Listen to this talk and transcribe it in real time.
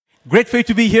Great for you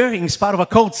to be here in spite of a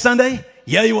cold Sunday.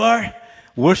 Here you are,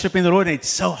 worshiping the Lord. And it's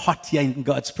so hot here in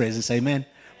God's presence. Amen.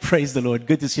 Praise the Lord.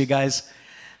 Good to see you guys.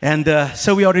 And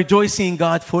so we are rejoicing in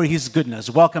God for His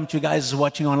goodness. Welcome to you guys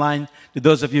watching online, to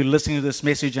those of you listening to this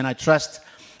message. And I trust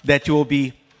that you will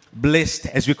be blessed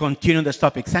as we continue this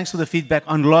topic. Thanks for the feedback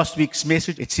on last week's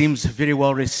message. It seems very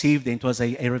well received. And it was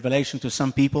a revelation to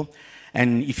some people.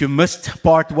 And if you missed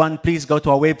part one, please go to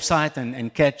our website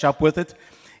and catch up with it.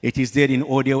 It is there in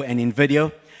audio and in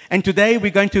video. And today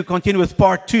we're going to continue with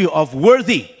part two of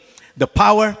Worthy, the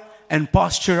power and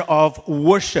posture of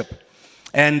worship.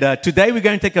 And today we're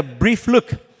going to take a brief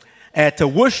look at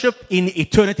worship in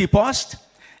eternity past.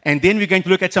 And then we're going to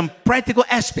look at some practical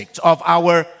aspects of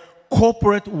our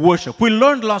corporate worship. We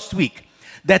learned last week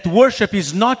that worship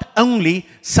is not only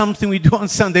something we do on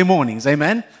Sunday mornings.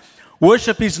 Amen?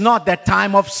 Worship is not that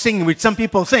time of singing, which some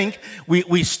people think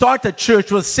we start a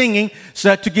church with singing so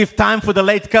that to give time for the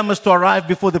latecomers to arrive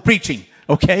before the preaching.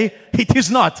 Okay? It is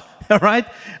not. All right?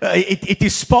 It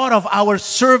is part of our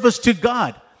service to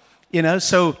God. You know,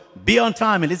 so be on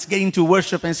time and let's get into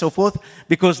worship and so forth,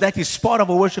 because that is part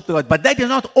of our worship to God. But that is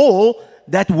not all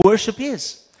that worship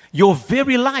is. Your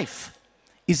very life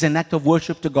is an act of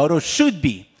worship to God, or should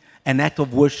be an act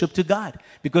of worship to God,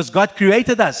 because God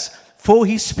created us for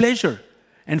His pleasure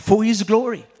and for His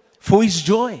glory, for His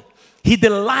joy. He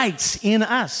delights in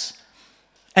us.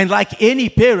 And like any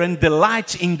parent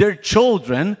delights in their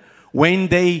children when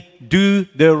they do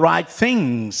the right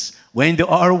things, when they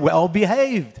are well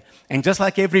behaved. And just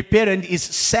like every parent is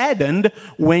saddened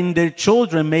when their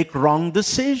children make wrong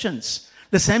decisions.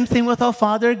 The same thing with our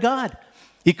Father God.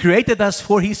 He created us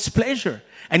for His pleasure.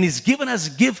 And He's given us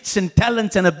gifts and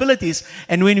talents and abilities.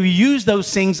 And when we use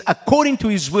those things according to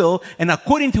His will and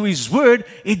according to His word,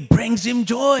 it brings Him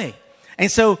joy.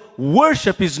 And so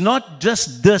worship is not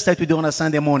just this that we do on a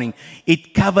Sunday morning.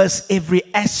 It covers every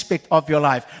aspect of your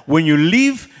life. When you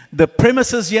leave the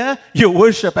premises here, your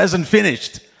worship hasn't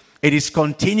finished. It is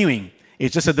continuing.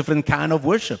 It's just a different kind of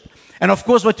worship. And of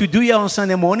course, what you do here on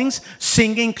Sunday mornings,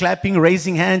 singing, clapping,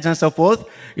 raising hands and so forth,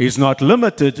 is not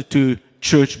limited to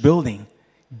church building.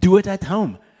 Do it at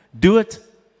home. Do it,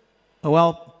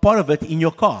 well, part of it in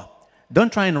your car.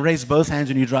 Don't try and raise both hands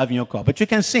when you drive in your car. But you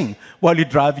can sing while you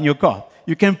drive in your car.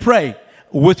 You can pray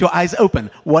with your eyes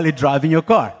open while you drive in your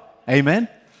car. Amen?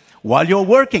 While you're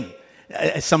working.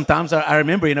 Sometimes I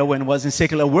remember, when I was in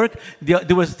secular work,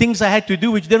 there was things I had to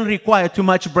do which didn't require too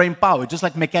much brain power, just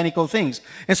like mechanical things.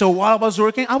 And so while I was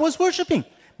working, I was worshiping.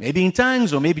 Maybe in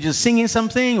tongues, or maybe just singing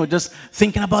something, or just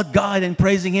thinking about God and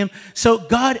praising Him. So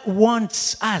God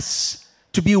wants us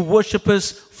to be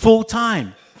worshipers full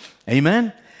time.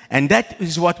 Amen? And that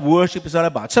is what worship is all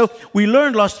about. So we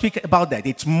learned last week about that.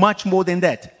 It's much more than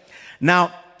that.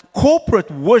 Now,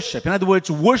 corporate worship, in other words,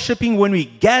 worshiping when we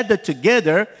gather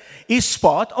together, is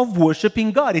part of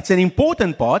worshiping God. It's an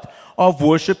important part of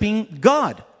worshiping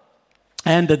God.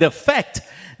 And the fact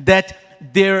that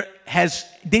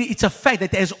it's a fact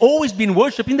that there has always been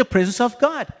worship in the presence of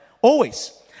God.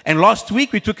 Always. And last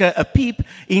week we took a peep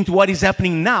into what is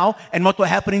happening now and what will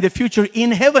happen in the future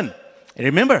in heaven.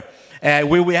 Remember,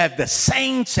 where we have the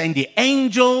saints and the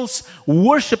angels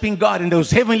worshiping God, and those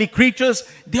heavenly creatures,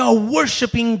 they are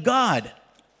worshiping God.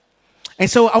 And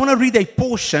so I want to read a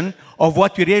portion of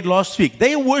what we read last week.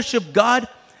 They worship God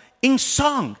in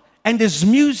song, and there's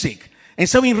music. And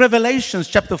so in Revelation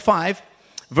chapter 5,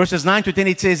 verses 9 to 10,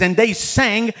 it says, "And they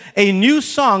sang a new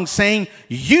song, saying,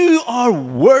 'You are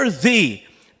worthy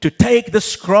to take the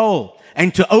scroll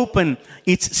and to open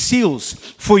its seals.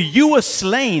 For you were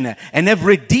slain and have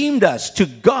redeemed us to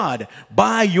God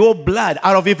by your blood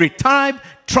out of every tribe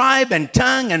and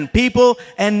tongue and people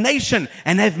and nation,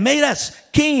 and have made us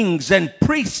kings and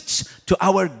priests to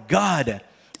our God,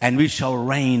 and we shall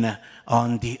reign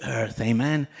on the earth.'"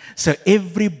 Amen. So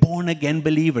every born-again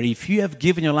believer, if you have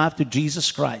given your life to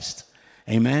Jesus Christ,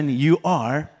 amen, you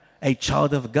are a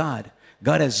child of God.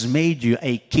 God has made you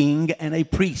a king and a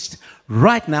priest.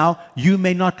 Right now, you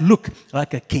may not look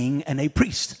like a king and a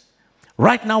priest.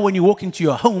 Right now, when you walk into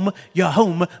your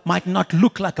home might not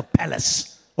look like a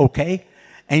palace, okay?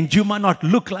 And you might not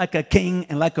look like a king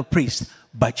and like a priest,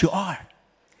 but you are.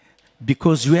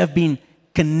 Because you have been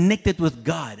connected with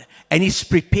God, and He's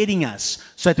preparing us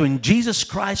so that when Jesus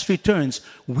Christ returns,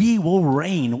 we will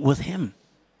reign with Him.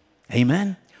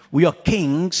 Amen? We are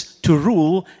kings to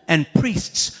rule and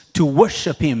priests to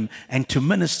worship Him and to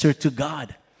minister to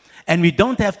God. And we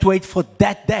don't have to wait for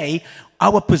that day.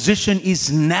 Our position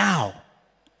is now.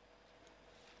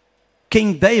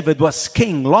 King David was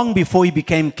king long before he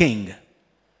became king.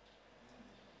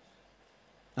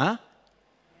 Huh?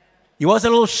 He was a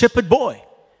little shepherd boy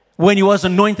when he was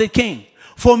anointed king.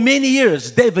 For many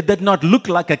years, David did not look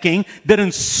like a king,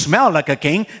 didn't smell like a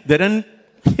king, didn't,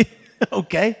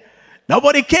 okay?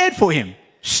 Nobody cared for him.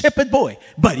 Shepherd boy.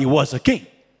 But he was a king.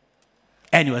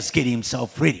 And he was getting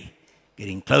himself ready,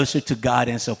 getting closer to God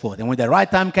and so forth. And when the right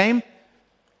time came,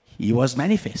 he was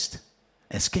manifest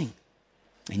as king.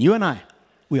 And you and I,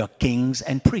 we are kings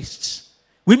and priests.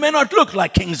 We may not look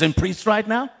like kings and priests right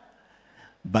now,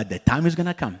 but the time is going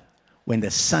to come when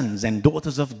the sons and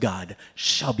daughters of God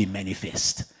shall be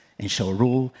manifest and shall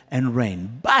rule and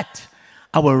reign. But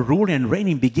our rule and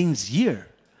reigning begins here.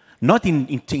 Not in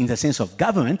the sense of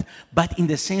government, but in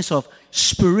the sense of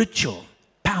spiritual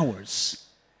powers.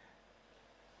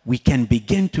 We can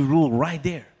begin to rule right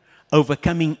there,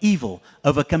 overcoming evil,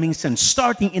 overcoming sin,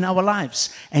 starting in our lives,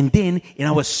 and then in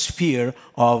our sphere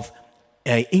of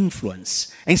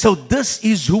influence. And so this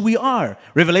is who we are.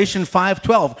 Revelation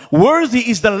 5:12. Worthy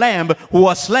is the Lamb who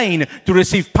was slain to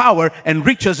receive power and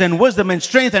riches and wisdom and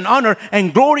strength and honor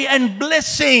and glory and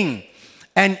blessing.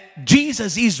 And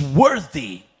Jesus is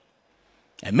worthy.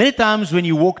 And many times when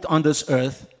you walked on this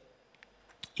earth,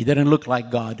 he didn't look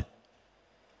like God.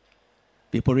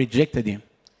 People rejected him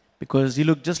because he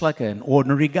looked just like an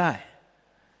ordinary guy.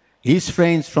 His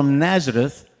friends from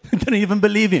Nazareth didn't even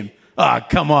believe him. Oh,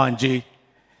 come on, G.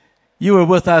 You were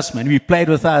with us, man. We played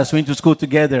with us, went to school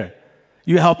together.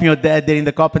 You helping your dad there in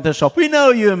the carpenter shop. We know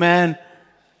you, man.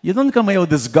 You don't come here with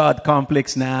this God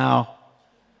complex now.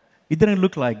 He didn't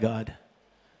look like God.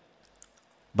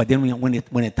 But then when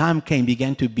the time came, he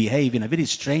began to behave in a very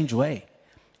strange way.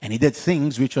 And he did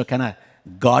things which were kind of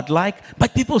godlike.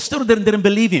 But people still didn't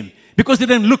believe him because they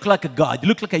didn't look like a God. He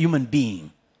looked like a human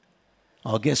being.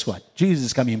 Oh, guess what? Jesus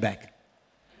is coming back.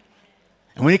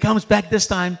 And when he comes back this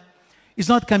time, he's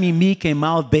not coming meek and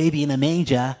mild baby in a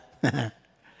manger.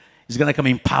 He's going to come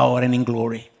in power and in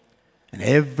glory. And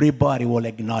everybody will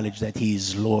acknowledge that he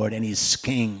is Lord and he's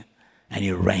King and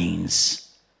he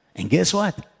reigns. And guess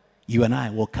what? You and I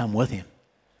will come with him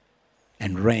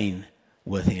and reign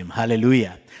with him.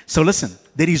 Hallelujah. So listen,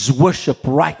 there is worship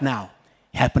right now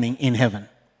happening in heaven.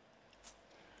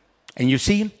 And you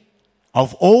see,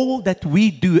 of all that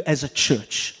we do as a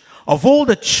church, of all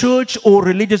the church or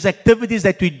religious activities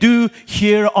that we do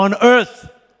here on earth,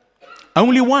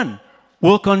 only one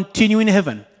will continue in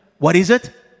heaven. What is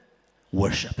it?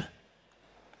 Worship.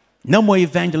 No more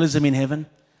evangelism in heaven.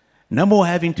 No more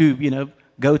having to,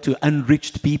 go to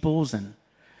unreached peoples and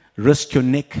risk your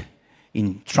neck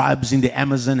in tribes in the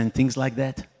Amazon and things like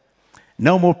that.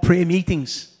 No more prayer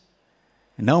meetings.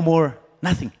 No more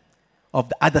nothing of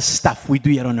the other stuff we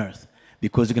do here on earth,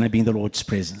 because we're going to be in the Lord's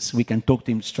presence. We can talk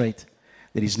to him straight.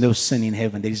 There is no sin in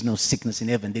heaven. There is no sickness in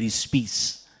heaven. There is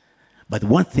peace. But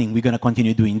one thing we're going to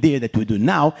continue doing there that we do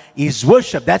now is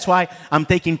worship. That's why I'm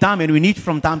taking time, and we need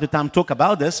from time to time talk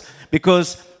about this,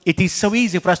 because it is so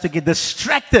easy for us to get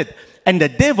distracted. And the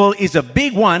devil is a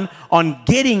big one on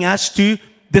getting us to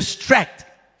distract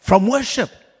from worship.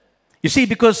 You see,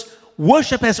 because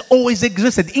worship has always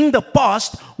existed. In the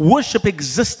past, worship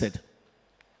existed.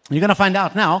 You're going to find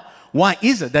out now, why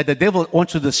is it that the devil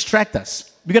wants to distract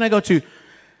us? We're going to go to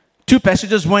two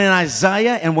passages, one in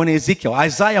Isaiah and one in Ezekiel.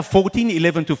 Isaiah 14,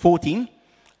 11 to 14.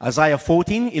 Isaiah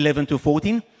 14, 11 to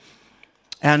 14.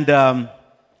 And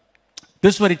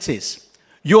this is what it says.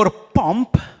 Your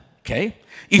pomp,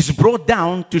 is brought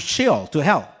down to Sheol, to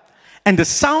hell. And the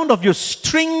sound of your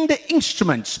stringed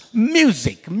instruments,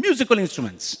 musical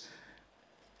instruments,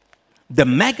 the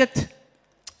maggot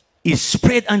is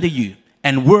spread under you,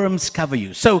 and worms cover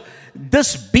you. So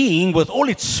this being, with all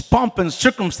its pomp and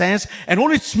circumstance and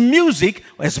all its music,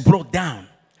 is brought down.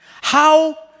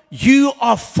 How you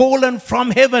are fallen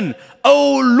from heaven,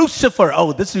 O Lucifer.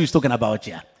 Oh, this is what he's talking about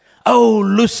here. Oh,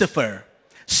 Lucifer,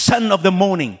 son of the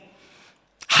morning.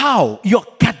 How you're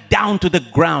cut down to the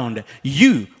ground,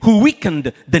 you who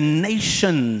weakened the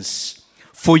nations.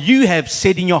 For you have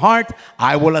said in your heart,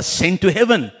 I will ascend to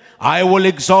heaven. I will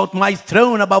exalt my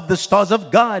throne above the stars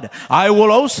of God. I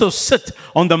will also sit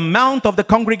on the mount of the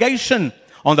congregation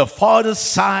on the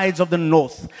farthest sides of the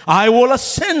north. I will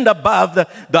ascend above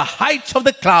the heights of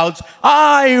the clouds.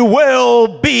 I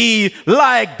will be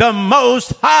like the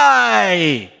Most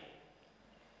High.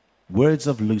 Words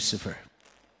of Lucifer.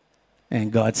 And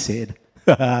God said,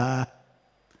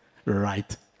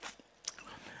 right.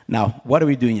 Now, what are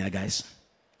we doing here, guys?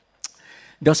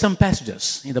 There are some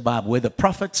passages in the Bible where the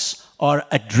prophets are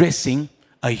addressing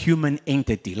a human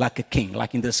entity, like a king,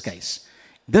 like in this case.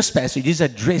 This passage is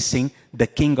addressing the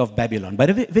king of Babylon. But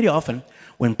very often,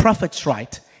 when prophets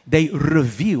write, they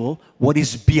reveal what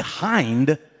is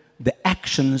behind the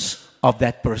actions of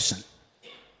that person.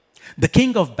 The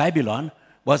king of Babylon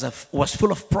was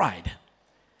full of pride.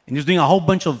 And he was doing a whole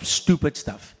bunch of stupid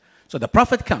stuff. So the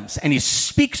prophet comes and he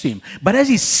speaks to him. But as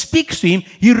he speaks to him,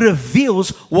 he reveals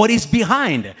what is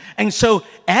behind. And so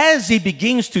as he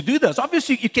begins to do this,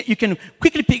 obviously you can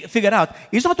quickly figure out,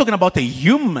 he's not talking about a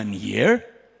human here.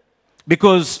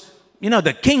 Because,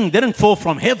 the king didn't fall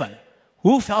from heaven.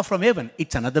 Who fell from heaven?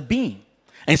 It's another being.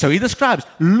 And so he describes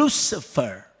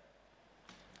Lucifer,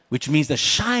 which means the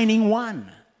shining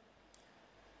one.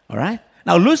 All right?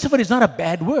 Now, Lucifer is not a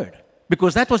bad word,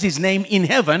 because that was his name in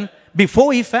heaven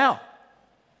before he fell.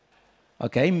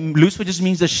 Okay? Lucifer just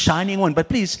means the shining one. But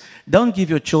please, don't give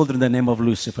your children the name of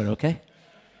Lucifer, okay?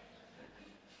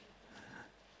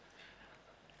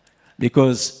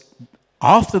 Because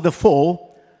after the fall,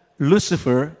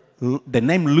 Lucifer, the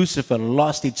name Lucifer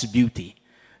lost its beauty.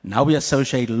 Now we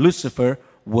associate Lucifer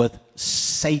with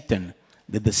Satan,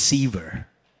 the deceiver,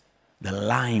 the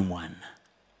lying one.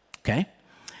 Okay?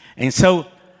 And so,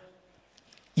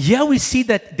 here we see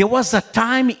that there was a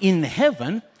time in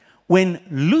heaven when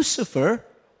Lucifer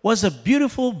was a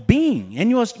beautiful being and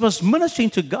he was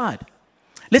ministering to God.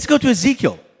 Let's go to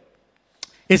Ezekiel.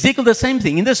 Ezekiel, the same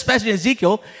thing. In this passage,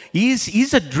 Ezekiel,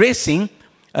 he's addressing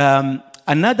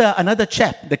another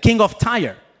chap, the king of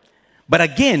Tyre. But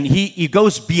again, he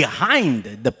goes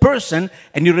behind the person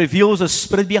and he reveals a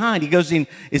spirit behind. He goes in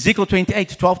Ezekiel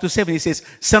 28, 12 to 7. He says,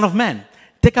 Son of man,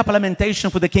 take up a lamentation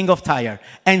for the king of Tyre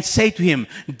and say to him,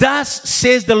 Thus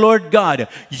says the Lord God,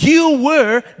 you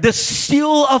were the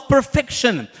seal of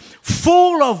perfection,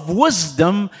 full of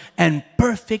wisdom and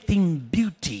perfect in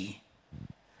beauty.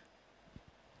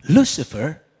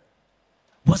 Lucifer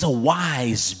was a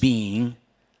wise being.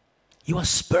 He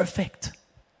was perfect.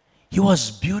 He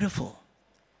was beautiful.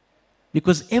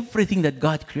 Because everything that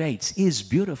God creates is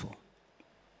beautiful.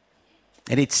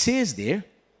 And it says there,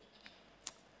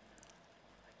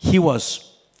 he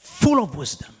was full of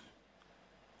wisdom.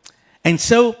 And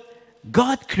so,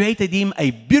 God created him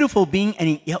a beautiful being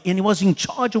and he was in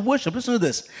charge of worship. Listen to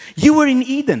this. You were in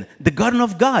Eden, the garden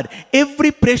of God.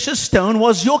 Every precious stone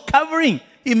was your covering.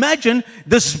 Imagine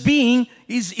this being,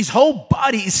 his whole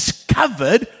body is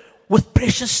covered with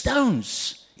precious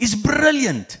stones. It's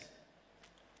brilliant.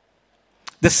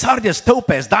 The sardius,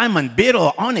 topaz, diamond,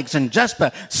 beryl, onyx, and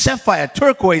jasper, sapphire,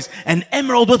 turquoise, and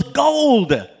emerald with gold.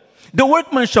 The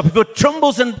workmanship of your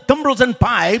timbrels and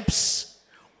pipes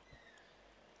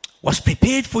was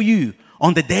prepared for you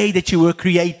on the day that you were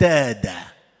created.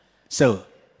 So,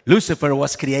 Lucifer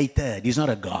was created. He's not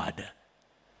a god.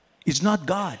 He's not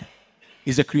God.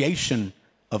 He's a creation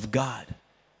of God.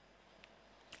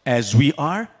 As we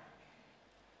are,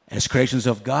 as creations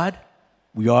of God,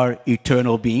 we are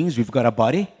eternal beings. We've got a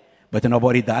body, but when our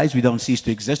body dies, we don't cease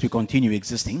to exist. We continue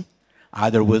existing,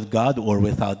 either with God or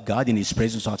without God, in His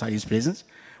presence or outside His presence.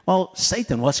 Well,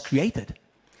 Satan was created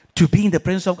to be in the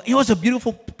presence of God. He was a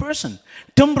beautiful person.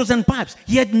 Timbrels and pipes.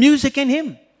 He had music in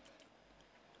him.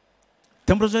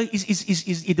 Timbrels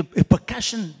is the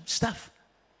percussion stuff,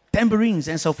 tambourines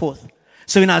and so forth.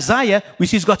 So in Isaiah, we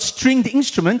see he's got stringed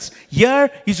instruments.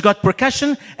 Here, he's got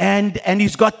percussion and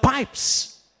he's got pipes.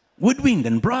 Woodwind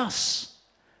and brass.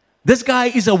 This guy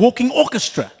is a walking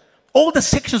orchestra. All the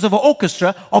sections of an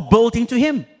orchestra are built into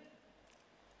him.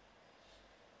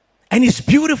 And he's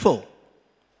beautiful.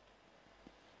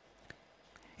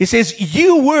 He says,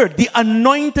 you were the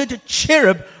anointed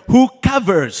cherub who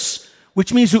covers,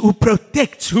 which means who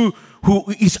protects, who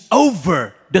is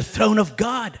over the throne of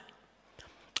God.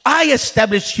 I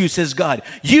established you, says God.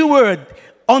 You were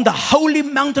on the holy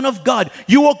mountain of God.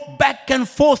 You walked back and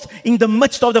forth in the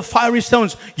midst of the fiery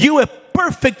stones. You were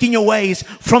perfect in your ways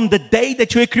from the day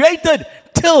that you were created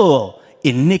till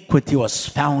iniquity was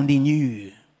found in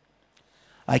you.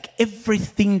 Like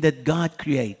everything that God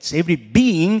creates, every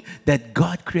being that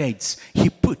God creates, He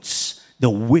puts the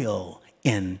will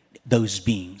in those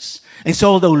beings. And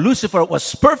so although Lucifer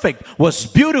was perfect, was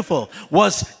beautiful,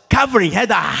 was covering,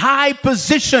 had a high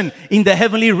position in the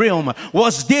heavenly realm,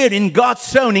 was there in God's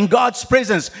throne, in God's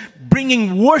presence,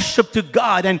 bringing worship to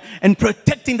God and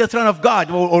protecting the throne of God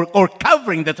or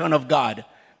covering the throne of God.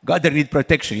 God didn't need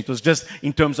protection. It was just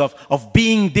in terms of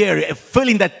being there,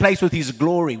 filling that place with His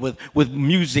glory, with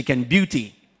music and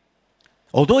beauty.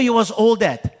 Although He was all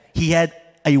that, He had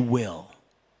a will.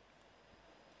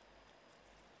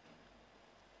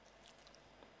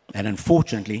 And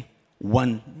unfortunately,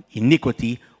 one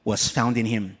iniquity was found in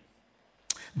him.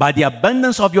 By the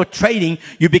abundance of your trading,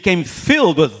 you became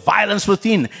filled with violence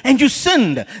within, and you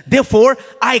sinned. Therefore,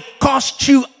 I cast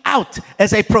you out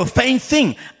as a profane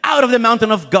thing out of the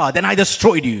mountain of God, and I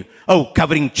destroyed you, O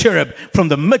covering cherub from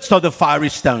the midst of the fiery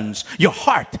stones. Your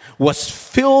heart was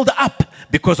filled up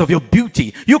because of your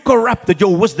beauty. You corrupted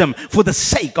your wisdom for the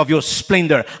sake of your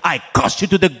splendor. I cast you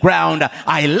to the ground.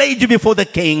 I laid you before the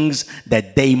kings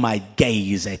that they might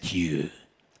gaze at you.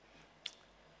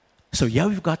 So here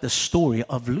we've got the story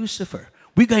of Lucifer.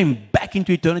 We're going back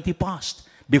into eternity past,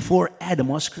 before Adam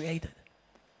was created.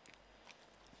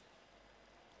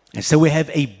 And so we have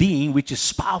a being which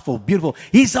is powerful, beautiful.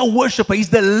 He's a worshiper. He's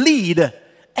the lead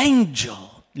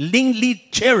angel,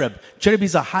 lead cherub. Cherub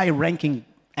is a high-ranking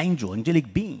angel,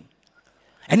 angelic being.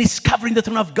 And he's covering the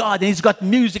throne of God, and he's got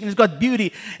music, and he's got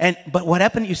beauty. But what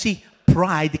happened, you see,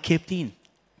 pride crept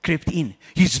in.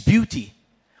 His beauty,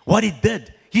 what it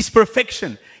did, his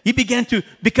perfection. He began to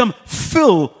become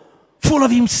full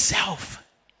of himself.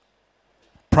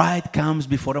 Pride comes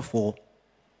before a fall.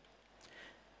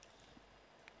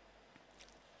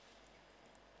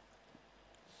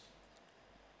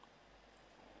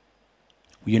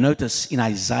 You notice in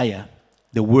Isaiah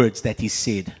the words that he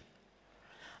said,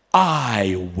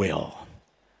 I will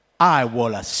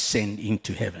ascend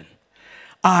into heaven.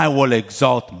 I will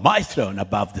exalt my throne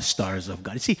above the stars of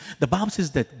God. You see, the Bible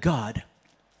says that God,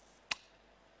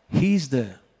 He's the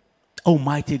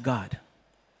Almighty God.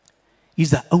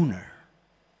 He's the owner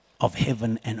of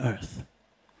heaven and earth,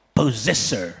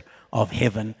 possessor of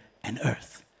heaven and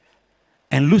earth.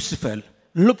 And Lucifer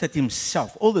looked at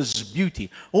himself, all this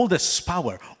beauty, all this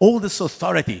power, all this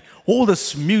authority, all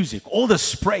this music, all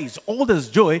this praise, all this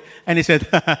joy, and he said,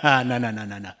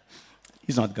 no.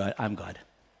 He's not God, I'm God.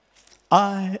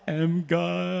 I am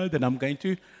God, and I'm going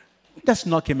to just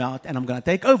knock him out, and I'm going to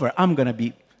take over. I'm going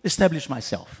to establish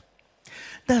myself.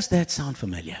 Does that sound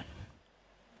familiar?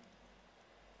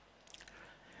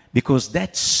 Because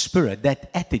that spirit, that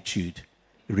attitude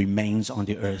remains on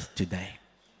the earth today.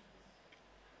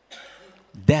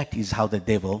 That is how the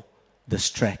devil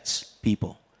distracts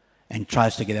people and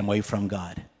tries to get them away from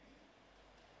God.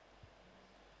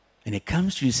 And it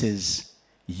comes to you and says,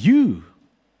 you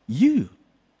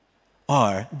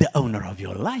are the owner of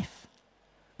your life.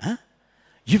 Huh?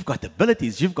 You've got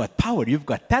abilities, you've got power, you've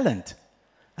got talent.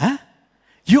 Huh?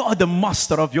 You are the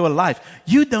master of your life.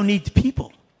 You don't need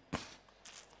people.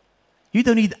 You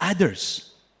don't need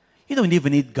others. You don't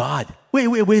even need God.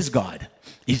 Where's God?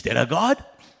 Is there a God?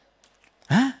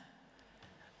 Huh?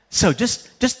 So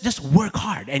just work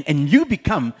hard and you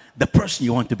become the person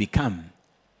you want to become.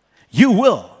 You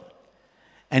will.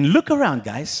 And look around,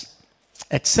 guys,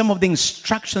 at some of the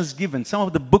instructions given, some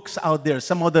of the books out there,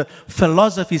 some of the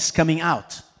philosophies coming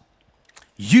out.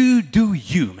 You do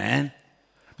you, man,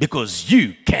 because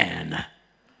you can.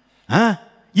 Huh?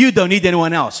 You don't need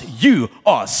anyone else. You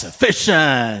are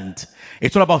sufficient.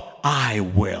 It's all about I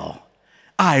will.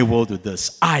 I will do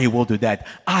this. I will do that.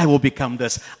 I will become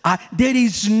this. There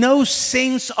is no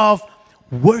sense of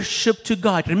worship to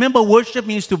God. Remember, worship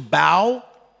means to bow,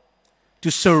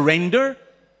 to surrender.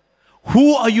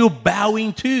 Who are you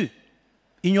bowing to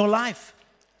in your life?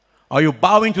 Are you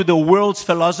bowing to the world's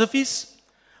philosophies?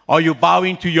 Are you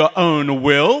bowing to your own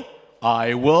will?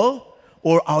 I will.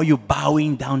 Or are you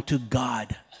bowing down to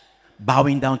God?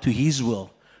 Bowing down to His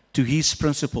will, to His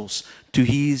principles, to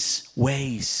His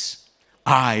ways.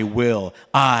 I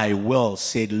will,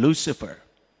 said Lucifer.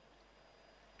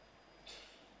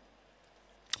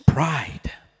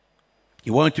 Pride. He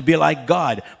wanted to be like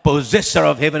God, possessor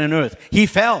of heaven and earth. He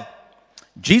fell.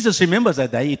 Jesus remembers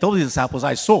that day. He told his disciples,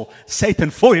 I saw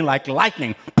Satan falling like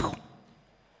lightning.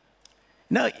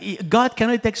 No, God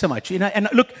cannot take so much. And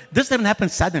look, this didn't happen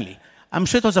suddenly. I'm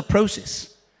sure it was a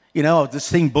process.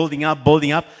 This thing building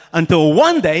up, until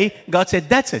one day God said,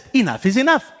 that's it. Enough is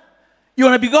enough. You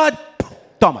want to be God?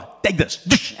 Toma, take this.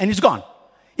 And he's gone.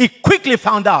 He quickly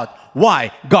found out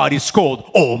why God is called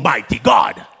Almighty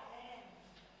God.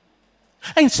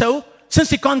 And so, since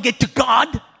he can't get to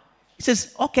God, he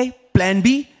says, okay, plan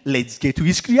B, let's get to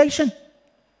his creation.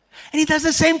 And he does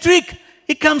the same trick.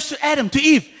 He comes to Adam, to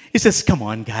Eve. He says, come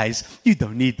on, guys, you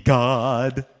don't need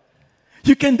God.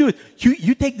 You can do it.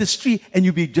 You take this tree and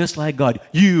you be just like God.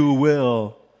 You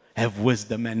will have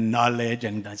wisdom and knowledge.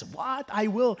 And I said, what? I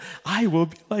will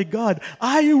be like God.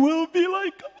 I will be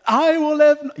like God. I will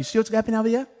have... You see what's happening over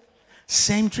here?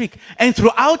 Same trick. And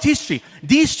throughout history,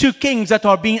 these two kings that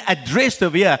are being addressed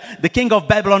over here, the king of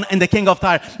Babylon and the king of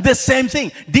Tyre, the same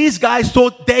thing. These guys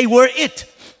thought they were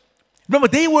it. Remember,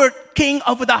 they were king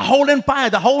over the whole empire,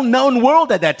 the whole known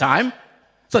world at that time.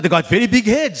 So they got very big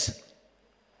heads.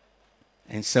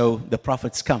 And so the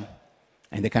prophets come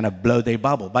and they kind of blow their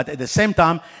bubble. But at the same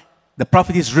time, The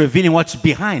prophet is revealing what's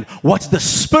behind, what's the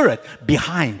spirit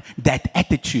behind that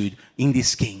attitude in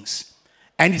these kings.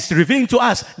 And it's revealing to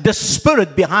us the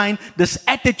spirit behind this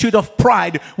attitude of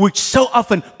pride, which so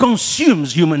often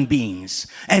consumes human beings.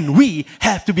 And we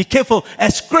have to be careful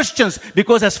as Christians,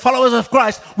 because as followers of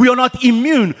Christ, we are not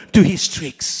immune to his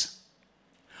tricks.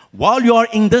 While you are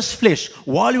in this flesh,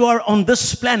 while you are on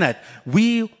this planet,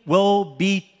 we will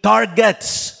be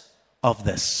targets of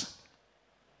this.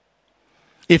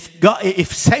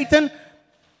 If Satan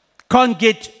can't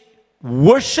get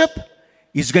worship,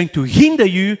 he's going to hinder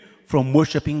you from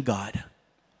worshiping God.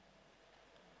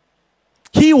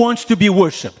 He wants to be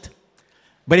worshipped.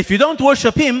 But if you don't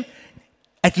worship him,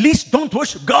 at least don't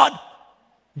worship God.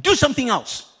 Do something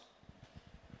else.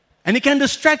 And it can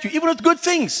distract you, even with good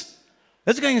things.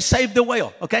 Let's go and save the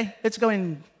whale, okay? Let's go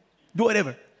and do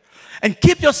whatever. And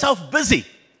keep yourself busy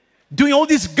doing all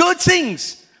these good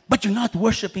things. But you're not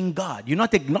worshiping God. You're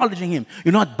not acknowledging him.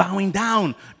 You're not bowing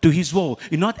down to his will.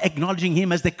 You're not acknowledging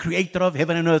him as the creator of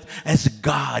heaven and earth, as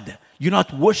God. You're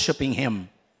not worshiping him.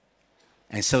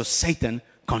 And so Satan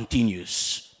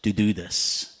continues to do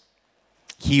this.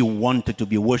 He wanted to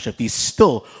be worshipped. He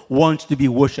still wants to be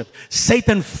worshipped.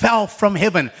 Satan fell from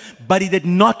heaven, but he did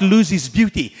not lose his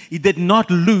beauty. He did not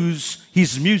lose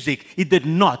his music. He did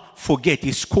not forget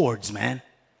his chords, man.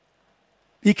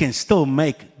 He can still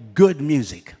make good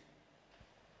music.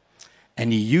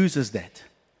 And he uses that.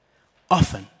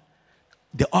 Often,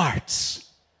 the arts,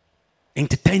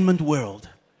 entertainment world,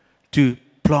 to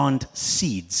plant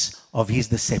seeds of his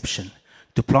deception,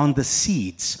 to plant the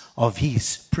seeds of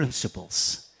his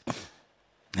principles.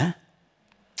 Huh?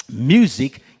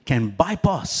 Music can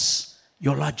bypass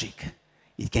your logic.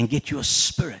 It can get you a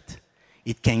spirit.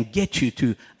 It can get you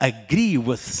to agree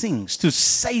with things, to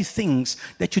say things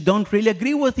that you don't really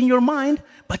agree with in your mind,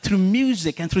 but through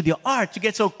music and through the art, you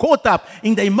get so caught up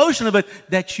in the emotion of it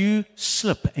that you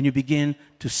slip and you begin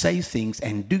to say things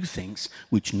and do things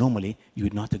which normally you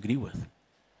would not agree with.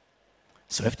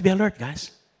 So we have to be alert,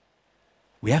 guys.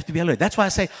 We have to be alert. That's why I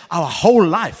say our whole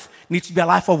life needs to be a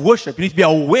life of worship. You need to be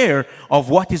aware of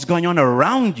what is going on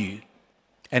around you,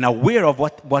 and aware of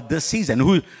what this is and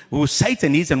who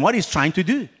Satan is and what he's trying to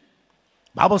do.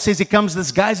 Bible says he comes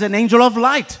disguised as an angel of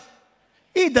light.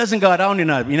 He doesn't go around in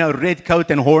a red coat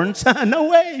and horns. No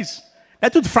ways.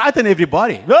 That would frighten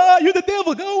everybody. Oh, you're the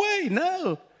devil, go away.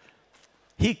 No.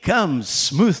 He comes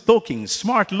smooth talking,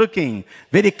 smart looking,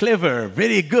 very clever,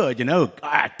 very good,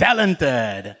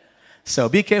 talented. So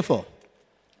be careful.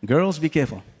 Girls, be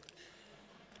careful.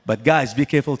 But guys, be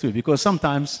careful too, because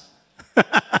sometimes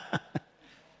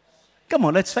come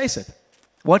on, let's face it.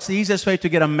 What's the easiest way to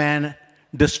get a man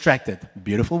distracted?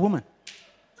 Beautiful woman.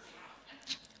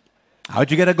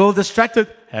 How'd you get a girl distracted?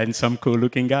 Handsome,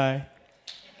 cool-looking guy.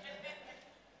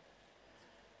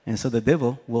 And so the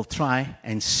devil will try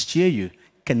and steer you,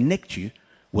 connect you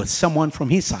with someone from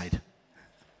his side,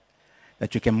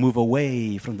 that you can move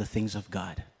away from the things of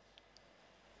God.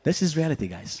 This is reality,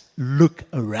 guys. Look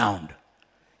around.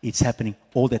 It's happening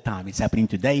all the time. It's happening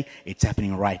today. It's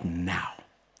happening right now.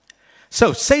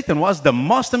 So Satan was the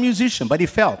master musician, but he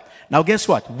fell. Now guess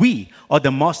what? We are the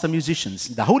master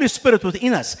musicians. The Holy Spirit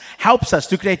within us helps us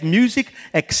to create music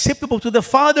acceptable to the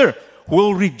Father, who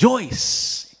will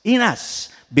rejoice in us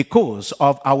because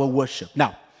of our worship.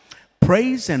 Now,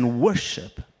 praise and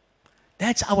worship,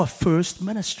 that's our first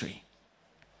ministry.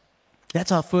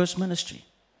 That's our first ministry.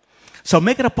 So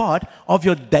make it a part of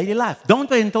your daily life. Don't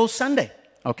wait until Sunday,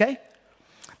 okay?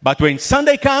 But when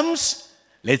Sunday comes,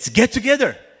 let's get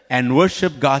together and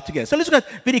worship God together. So let's look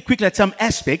at very quickly at some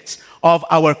aspects of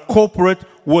our corporate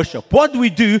worship. What do we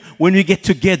do when we get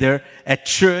together at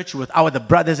church with our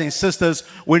brothers and sisters,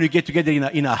 when we get together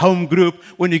in a home group,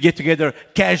 when you get together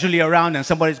casually around and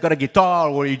somebody's got a guitar,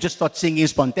 or you just start singing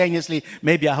spontaneously,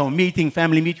 maybe a home meeting,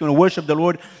 family meeting, you want to worship the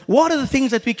Lord. What are the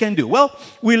things that we can do? Well,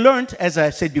 we learned, as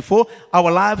I said before,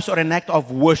 our lives are an act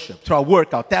of worship through our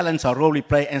work, our talents, our role we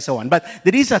play, and so on. But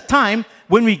there is a time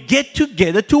when we get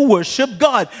together to worship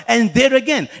God. And there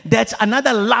again, that's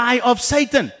another lie of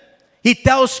Satan. He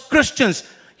tells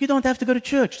Christians, you don't have to go to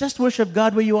church. Just worship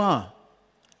God where you are.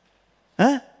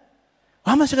 Huh?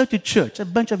 Why must I go to church? A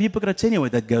bunch of hypocrites anyway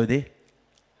that go there.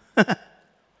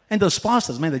 And those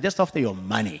pastors, man, they're just after your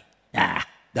money.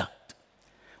 Don't.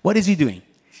 What is he doing?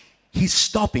 He's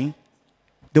stopping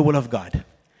the will of God.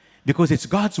 Because it's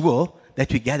God's will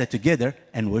that we gather together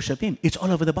and worship him. It's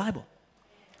all over the Bible.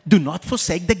 Do not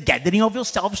forsake the gathering of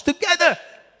yourselves together.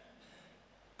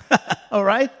 All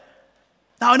right?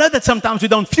 Now, I know that sometimes we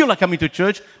don't feel like coming to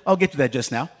church. I'll get to that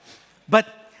just now. But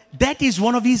that is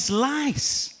one of his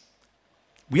lies.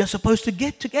 We are supposed to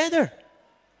get together.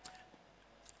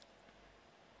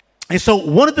 And so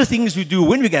one of the things we do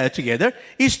when we gather together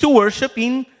is to worship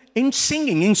in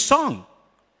singing, in song,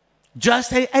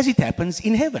 just as it happens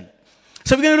in heaven.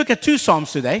 So we're going to look at 2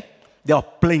 psalms today. There are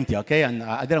plenty, okay? And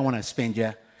I don't want to spend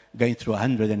you going through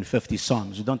 150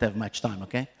 psalms. We don't have much time,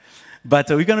 okay? But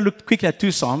we're going to look quickly at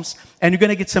 2 psalms, and we're going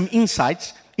to get some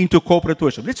insights into corporate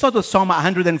worship. Let's start with Psalm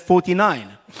 149.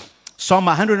 Psalm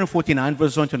 149,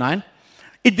 verse 1 to 9.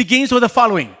 It begins with the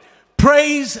following.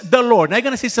 Praise the Lord. Now you're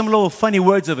going to see some little funny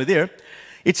words over there.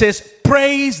 It says,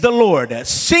 praise the Lord.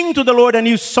 Sing to the Lord a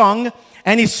new song,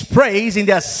 and his praise in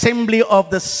the assembly of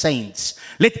the saints.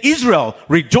 Let Israel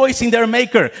rejoice in their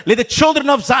Maker. Let the children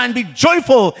of Zion be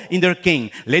joyful in their King.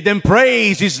 Let them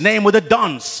praise his name with a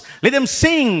dance. Let them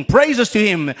sing praises to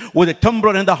him with the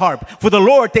timbrel and the harp. For the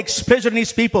Lord takes pleasure in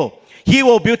his people. He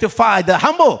will beautify the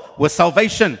humble with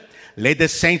salvation. Let the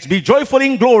saints be joyful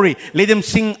in glory. Let them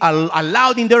sing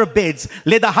aloud in their beds.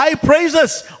 Let the high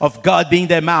praises of God be in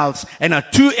their mouths, and a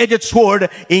two-edged sword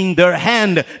in their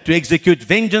hand, to execute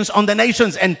vengeance on the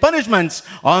nations and punishments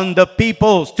on the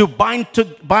peoples, to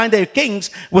bind their kings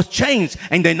with chains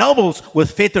and their nobles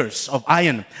with fetters of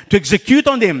iron, to execute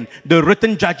on them the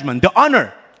written judgment.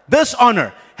 This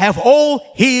honor have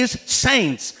all his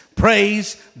saints.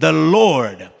 Praise the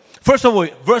Lord. First of all,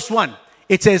 verse 1.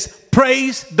 It says,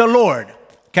 praise the Lord.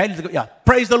 Okay, let's go. Yeah,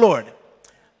 praise the Lord.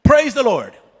 Praise the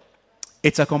Lord.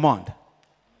 It's a command.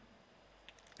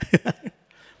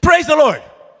 Praise the Lord.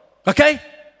 Okay?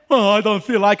 Oh, I don't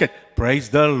feel like it. Praise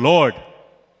the Lord.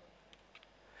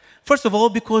 First of all,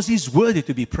 because he's worthy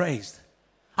to be praised.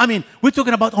 I mean, we're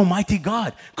talking about Almighty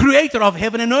God, creator of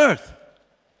heaven and earth.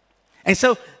 And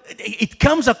so it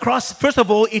comes across, first of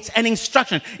all, it's an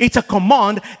instruction. It's a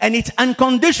command, and it's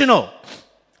unconditional.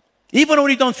 Even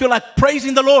when you don't feel like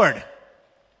praising the Lord,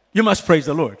 you must praise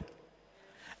the Lord.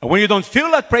 And when you don't feel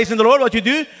like praising the Lord, what you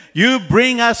do? You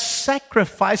bring a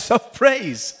sacrifice of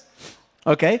praise.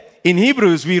 Okay? In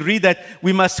Hebrews, we read that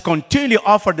we must continually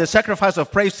offer the sacrifice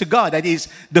of praise to God. That is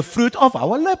the fruit of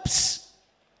our lips,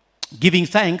 giving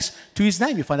thanks to his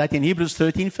name. You find that in Hebrews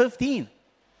 13:15.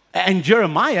 And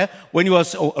Jeremiah, when he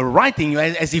was writing,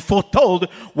 as he foretold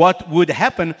what would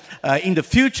happen in the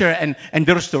future and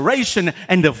the restoration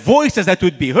and the voices that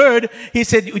would be heard, he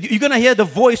said, you're going to hear the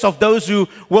voice of those who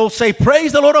will say,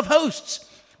 praise the Lord of hosts.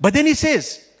 But then he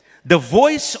says, the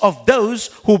voice of those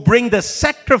who bring the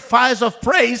sacrifice of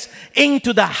praise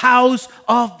into the house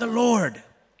of the Lord.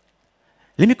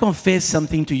 Let me confess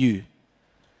something to you.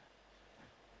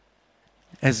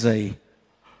 As a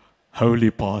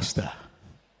holy pastor.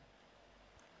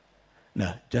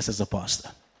 No, just as a pastor.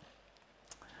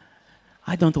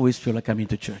 I don't always feel like coming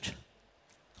to church.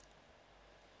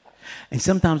 And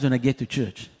sometimes when I get to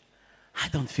church, I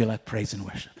don't feel like praise and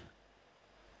worship.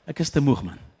 Like it's the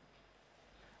movement.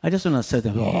 I just want to sit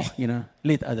there,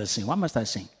 let others sing. Why must I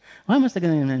sing? Why must I go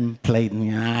and play?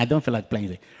 I don't feel like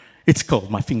playing. It's cold.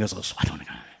 My fingers are sweating.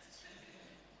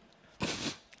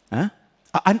 Huh?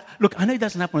 Look, I know it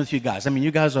doesn't happen with you guys. I mean,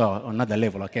 you guys are on another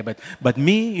level, okay? But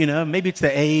me, maybe it's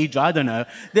the age. I don't know.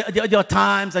 There are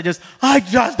times I just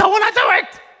don't want to do it.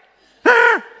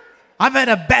 I've had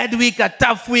a bad week, a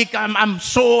tough week. I'm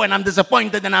sore and I'm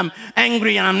disappointed and I'm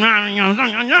angry and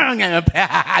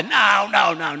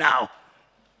no.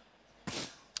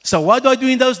 So what do I do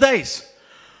in those days?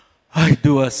 I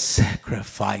do a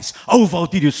sacrifice. Oh,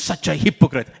 Valdir, you're such a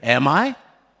hypocrite. Am I?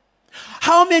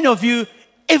 How many of you,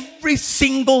 every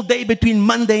single day between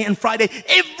Monday and Friday,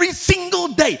 every single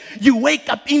day, you wake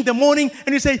up in the morning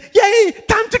and you say, yay,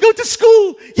 time to go to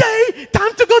school. Yay,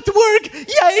 time to go to work.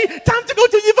 Yay, time to go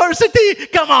to university.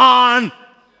 Come on.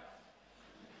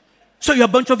 So you're a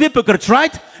bunch of hypocrites,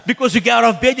 right? Because you get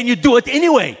out of bed and you do it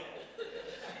anyway.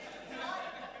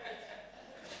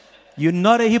 You're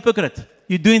not a hypocrite.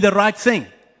 You're doing the right thing.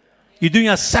 You're doing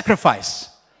a sacrifice.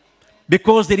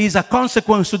 Because there is a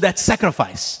consequence to that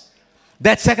sacrifice.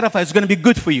 That sacrifice is going to be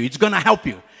good for you. It's going to help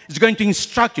you. It's going to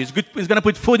instruct you. It's going to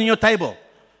put food in your table.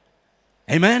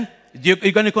 Amen? You're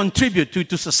going to contribute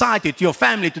to society, to your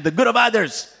family, to the good of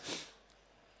others.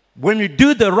 When you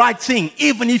do the right thing,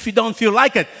 even if you don't feel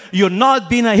like it, you're not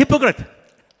being a hypocrite.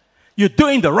 You're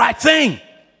doing the right thing.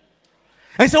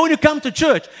 And so when you come to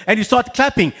church and you start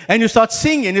clapping and you start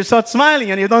singing and you start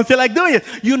smiling and you don't feel like doing it,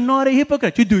 you're not a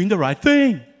hypocrite. You're doing the right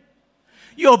thing.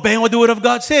 You're obeying what the Word of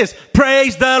God says.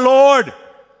 Praise the Lord.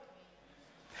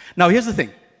 Now, here's the thing.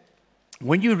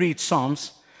 When you read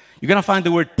Psalms, you're going to find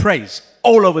the word praise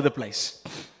all over the place.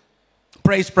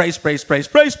 Praise, praise, praise, praise,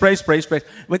 praise, praise, praise, praise.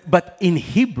 But in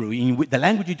Hebrew, in the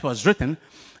language it was written,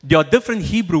 there are different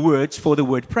Hebrew words for the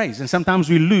word praise. And sometimes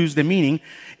we lose the meaning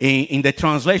in the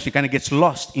translation. It kind of gets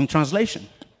lost in translation.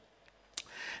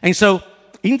 And so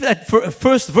in that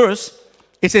first verse,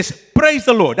 it says, praise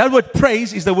the Lord. That word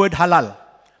praise is the word halal.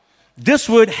 This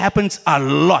word happens a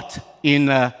lot in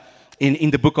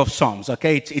the book of Psalms,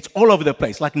 okay? It's all over the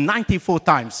place, like 94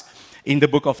 times in the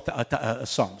book of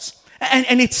Psalms.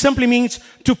 And it simply means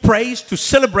to praise, to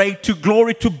celebrate, to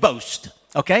glory, to boast,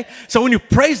 okay? So when you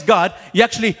praise God, you're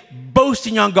actually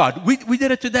boasting on God. We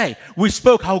did it today. We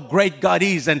spoke how great God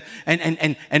is and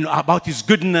about His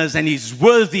goodness, and He's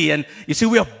worthy. And you see,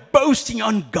 we are boasting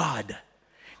on God.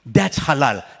 That's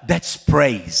halal. That's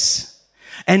praise.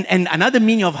 And another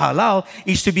meaning of halal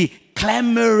is to be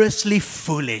clamorously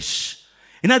foolish.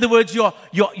 In other words, you're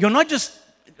not just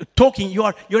talking,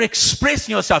 you're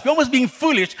expressing yourself. You're almost being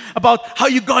foolish about how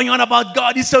you're going on about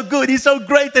God. He's so good, He's so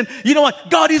great, and you know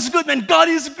what? God is good, man. God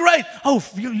is great. Oh,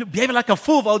 you're behaving like a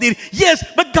fool, Valdir. Yes,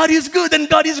 but God is good, and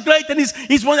God is great, and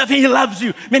He's wonderful. He loves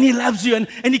you. Man, He loves you, and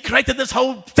He created this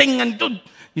whole thing. And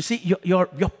you see, you're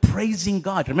praising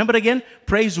God. Remember again,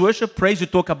 praise, worship. Praise you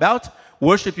talk about,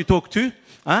 worship you talk to.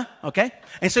 Okay?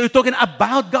 And so you're talking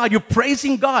about God. You're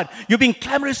praising God. You're being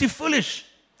clamorously foolish.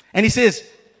 And He says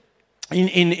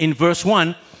in verse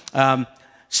 1,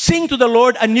 sing to the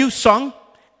Lord a new song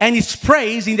and His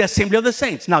praise in the assembly of the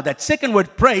saints. Now that second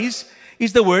word, praise,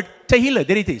 is the word tehillah.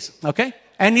 There it is. Okay?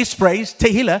 And His praise,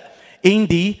 tehillah, in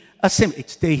the assembly.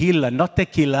 It's tehillah, not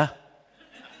tequila.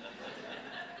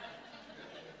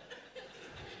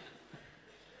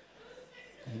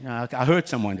 I heard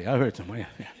someone there.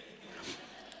 Yeah.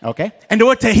 Okay? And the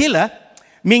word tehillah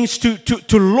means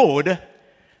to Lord.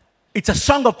 It's a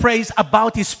song of praise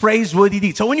about His praiseworthy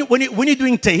deeds. So when you're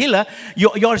doing tehillah,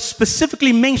 you're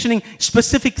specifically mentioning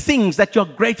specific things that you're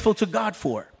grateful to God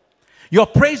for. You're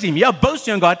praising Him, you're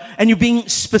boasting on God, and you're being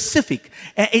specific.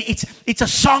 It's a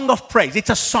song of praise. It's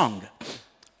a song.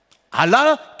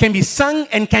 Halal can be sung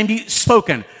and can be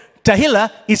spoken. Tehillah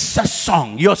is a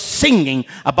song. You're singing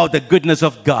about the goodness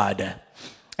of God.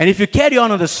 And if you carry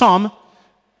on the psalm,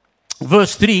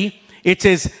 verse 3, it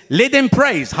says, let them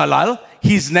praise halal,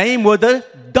 His name with a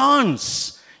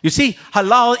dance. You see,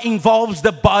 halal involves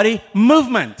the body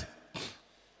movement.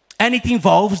 And it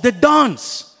involves the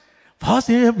dance.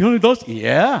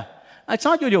 Yeah. It's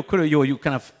not your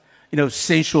kind of,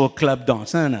 sensual club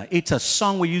dance. No. It's a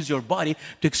song where you use your body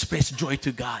to express joy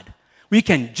to God. We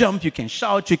can jump, you can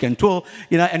shout, you can twirl,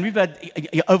 and we've had,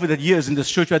 over the years in this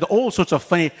church, we had all sorts of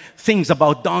funny things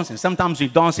about dancing. Sometimes you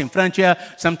dance in front here,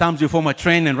 sometimes you form a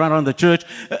train and run around the church,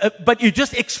 but you're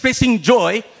just expressing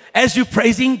joy as you're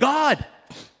praising God.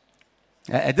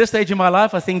 At this stage in my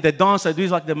life, I think the dance I do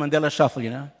is like the Mandela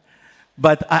Shuffle,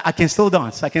 But I can still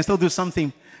dance. I can still do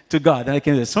something to God. And I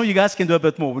can do it. Some of you guys can do a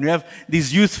bit more. When you have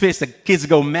these youth fests, the kids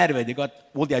go mad with it. They got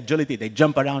all the agility. They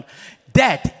jump around.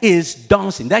 That is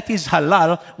dancing. That is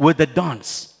halal with the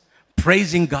dance.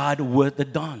 Praising God with the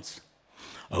dance.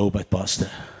 Oh, but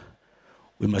Pastor,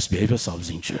 we must behave ourselves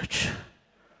in church.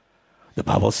 The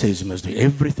Bible says we must do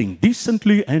everything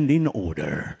decently and in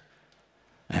order.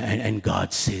 And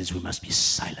God says we must be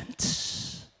silent.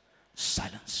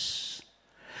 Silence.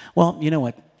 Well, you know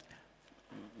what?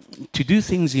 To do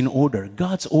things in order,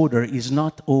 God's order is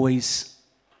not always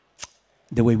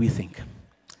the way we think.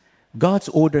 God's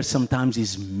order sometimes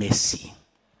is messy.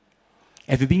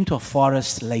 Have you been to a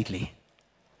forest lately?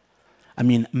 I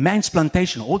mean, man's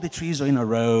plantation, all the trees are in a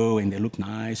row and they look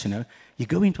nice, You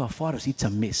go into a forest, it's a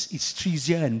mess. It's trees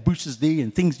here and bushes there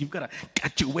and things you've got to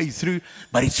cut your way through,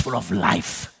 but it's full of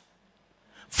life.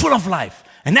 Full of life.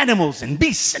 And animals and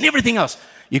beasts and everything else.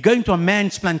 You go into a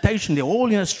man's plantation, they're all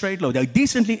in a straight line. They're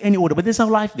decently in order, but there's no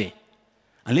life there.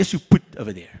 Unless you put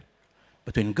over there.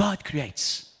 But when God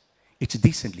creates, it's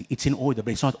decently, it's in order,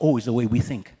 but it's not always the way we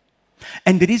think.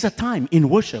 And there is a time in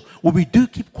worship where we do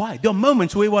keep quiet. There are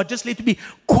moments where we are just let to be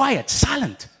quiet,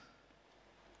 silent.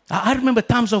 I remember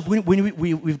times of when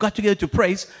we've got together to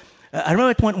praise. I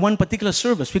remember at one particular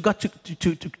service, we got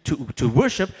to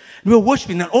worship. We were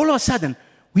worshiping, and all of a sudden,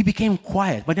 we became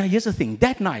quiet. But now here's the thing.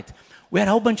 That night, we had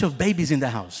a whole bunch of babies in the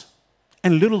house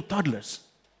and little toddlers.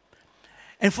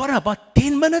 And for about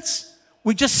 10 minutes,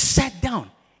 we just sat down.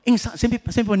 Some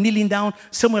people were kneeling down,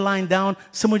 some were lying down,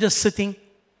 some were just sitting.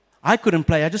 I couldn't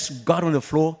play. I just got on the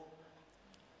floor.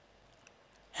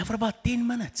 And for about 10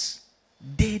 minutes,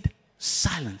 dead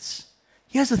silence.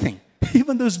 Here's the thing.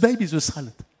 Even those babies were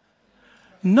silent.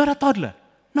 Not a toddler.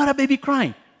 Not a baby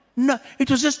crying. No, it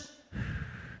was just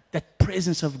that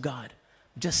presence of God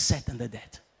just sat under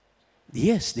that.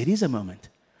 Yes, there is a moment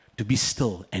to be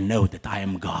still and know that I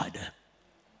am God.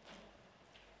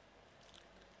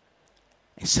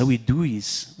 And so we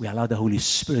allow the Holy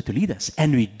Spirit to lead us.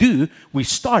 And we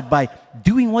start by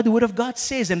doing what the Word of God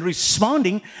says and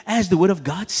responding as the Word of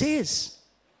God says.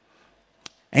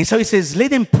 And so he says,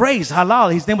 let them praise,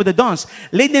 halal, his name with the dance.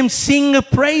 Let them sing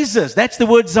praises. That's the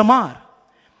word zamar.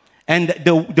 And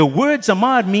the word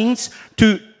zamar means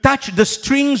to touch the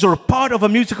strings or part of a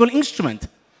musical instrument.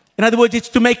 In other words, it's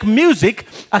to make music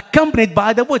accompanied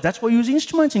by the word. That's why we use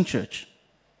instruments in church.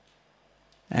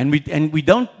 And we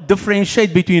don't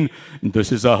differentiate between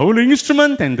this is a holy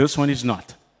instrument and this one is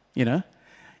not. You know,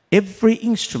 every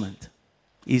instrument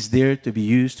is there to be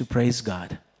used to praise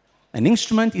God. An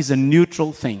instrument is a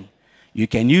neutral thing. You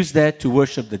can use that to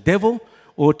worship the devil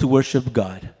or to worship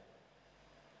God.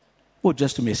 Or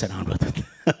just to mess around with it.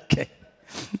 Okay.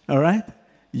 All right?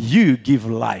 You give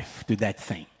life to that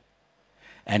thing.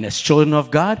 And as children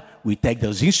of God, we take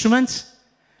those instruments,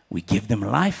 we give them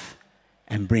life,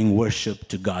 and bring worship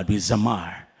to God. We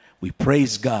zamar. We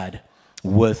praise God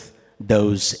with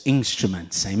those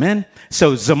instruments. Amen?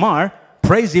 So zamar,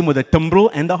 praise Him with the timbrel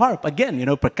and the harp. Again, you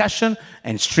know, percussion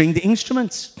and stringed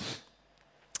instruments.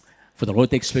 For the Lord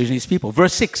to express His people.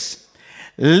 Verse 6.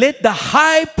 Let the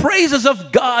high praises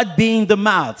of God be in the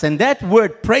mouths. And that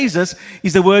word praises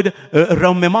is the word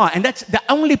romema. And that's the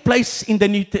only place in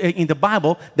the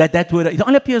Bible that word, it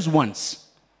only appears once.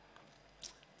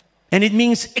 And it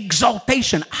means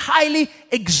exaltation, highly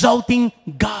exalting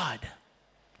God.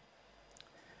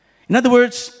 In other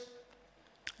words,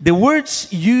 the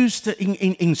words used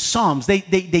in Psalms, they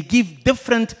give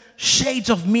different shades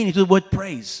of meaning to the word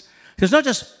praise. So it's not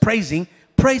just praising.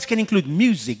 Praise can include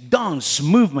music, dance,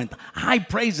 movement, high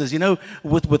praises, you know,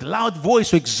 with loud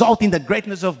voice, exalting the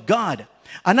greatness of God.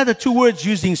 Another two words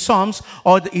used in Psalms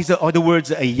are the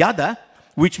words yada,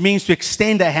 which means to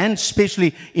extend a hand,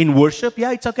 especially in worship.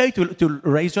 Yeah, it's okay to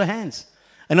raise your hands.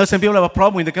 I know some people have a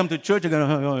problem when they come to church, they're going,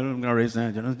 oh, I'm going to raise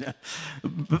their hand. You know?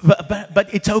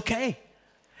 But it's okay.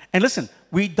 And listen,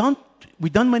 we don't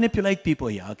manipulate people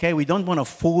here, okay? We don't want to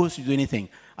force you to do anything.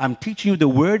 I'm teaching you the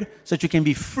word so that you can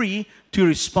be free to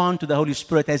respond to the Holy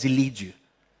Spirit as He leads you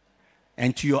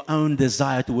and to your own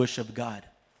desire to worship God.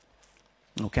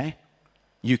 Okay?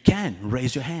 You can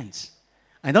raise your hands.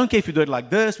 I don't care if you do it like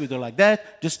this, we do it like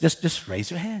that. Just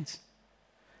raise your hands.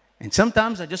 And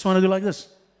sometimes I just want to do like this.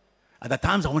 Other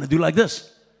times I want to do like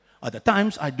this. Other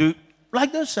times I do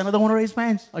like this and I don't want to raise my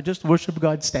hands. I just worship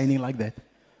God standing like that.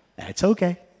 That's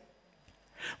okay.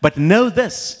 But know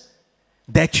this,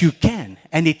 that you can,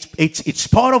 and it's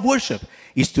part of worship,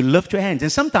 is to lift your hands.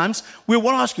 And sometimes we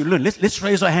will ask you, look, let's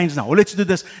raise our hands now, or let's do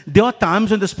this. There are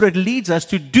times when the Spirit leads us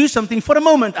to do something for a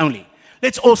moment only.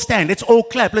 Let's all stand, let's all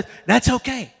clap. That's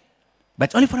okay. But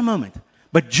it's only for a moment.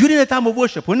 But during the time of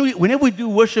worship, whenever we do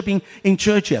worshiping in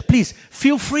church here, please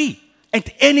feel free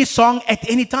at any song, at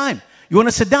any time. You want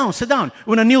to sit down, sit down. You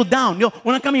want to kneel down. You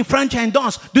want to come in front and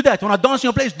dance, do that. You want to dance in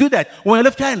your place, do that. You want to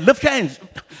lift your hands.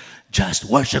 Just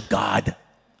worship God.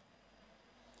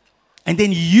 And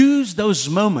then use those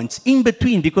moments in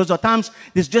between, because at times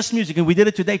there's just music, and we did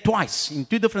it today twice in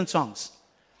two different songs,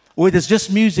 where there's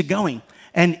just music going.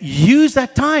 And use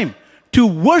that time to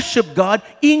worship God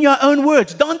in your own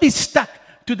words. Don't be stuck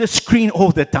to the screen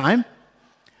all the time.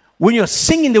 When you're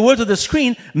singing the words of the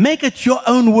screen, make it your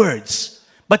own words.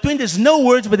 But when there's no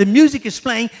words, but the music is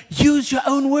playing, use your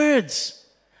own words.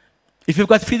 If you've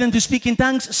got freedom to speak in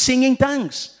tongues, sing in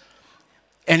tongues.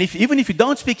 And even if you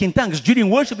don't speak in tongues, during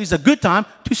worship is a good time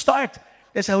to start.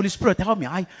 Let's say, Holy Spirit, help me.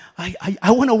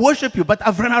 I want to worship you, but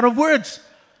I've run out of words.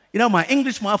 You know, my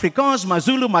English, my Afrikaans, my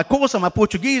Zulu, my Xhosa, my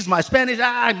Portuguese, my Spanish,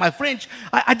 my French.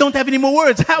 I don't have any more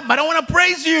words. Help me. I don't want to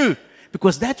praise you.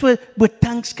 Because that's where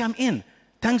tongues come in.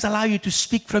 Tongues allow you to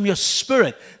speak from your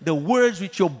spirit. The words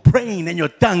which your brain and your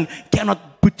tongue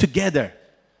cannot put together.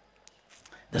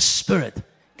 The Spirit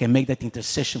can make that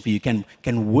intercession for you,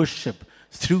 can worship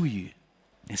through you.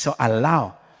 And so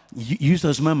use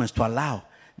those moments to allow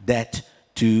that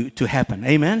to happen.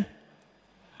 Amen?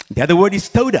 The other word is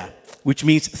toda, which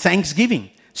means thanksgiving.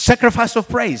 Sacrifice of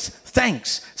praise,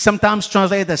 thanks. Sometimes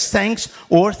translated as thanks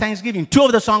or thanksgiving. Two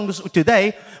of the songs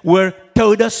today were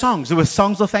toda songs. They were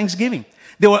songs of thanksgiving.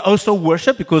 They were also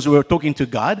worship because we were talking to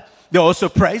God. They were also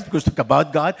praise because we talk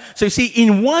about God. So you see,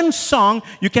 in one song,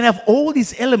 you can have all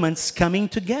these elements coming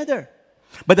together.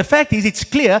 But the fact is, it's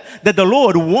clear that the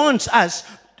Lord wants us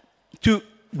to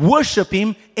worship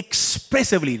Him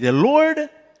expressively. The Lord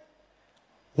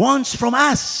wants from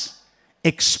us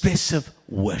expressive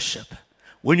worship.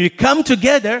 When you come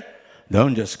together,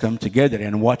 don't just come together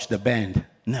and watch the band.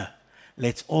 No,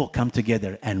 let's all come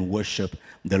together and worship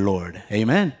the Lord.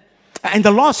 Amen. And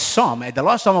the last psalm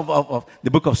of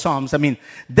the book of Psalms, I mean,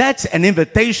 that's an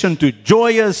invitation to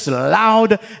joyous,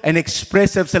 loud, and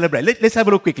expressive celebration. Let's have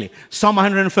a look quickly. Psalm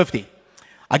 150.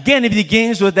 Again, it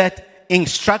begins with that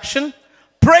instruction.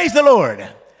 Praise the Lord.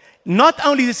 not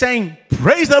only is it saying,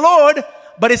 praise the Lord,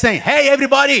 but it's saying, hey,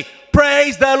 everybody,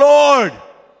 praise the Lord.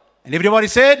 And everybody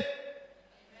said,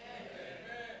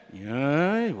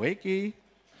 yeah, wakey.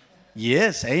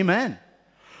 Yes, amen.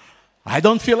 I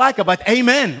don't feel like it, but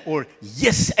amen. Or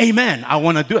yes, amen. I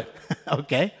want to do it.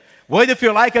 Okay. Whether if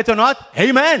you like it or not,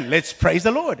 amen. Let's praise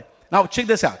the Lord. Now, check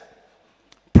this out.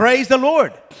 Praise the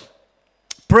Lord.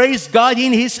 Praise God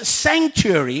in His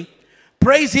sanctuary.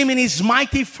 Praise Him in His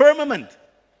mighty firmament.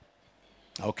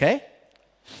 Okay?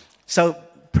 So,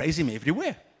 praise Him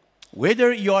everywhere.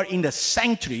 Whether you are in the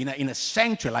sanctuary, in a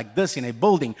sanctuary like this, in a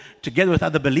building, together with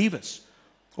other believers,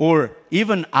 or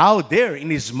even out there in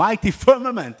His mighty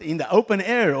firmament, in the open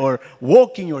air, or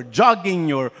walking, or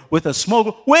jogging, or with a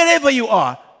smoke, wherever you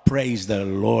are, praise the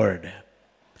Lord.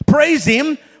 Praise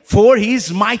Him for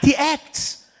His mighty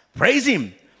acts. Praise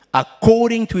Him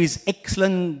according to His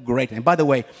excellent greatness. And by the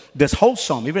way, this whole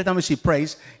psalm, every time we see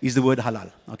praise, is the word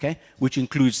halal, okay? Which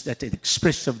includes that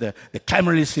expressive, the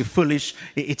clamorously foolish.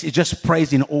 It's just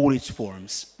praise in all its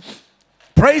forms.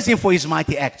 Praise Him for His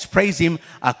mighty acts. Praise Him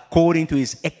according to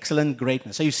His excellent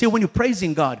greatness. So you see, when you're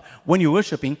praising God, when you're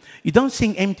worshiping, you don't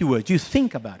sing empty words. You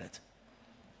think about it.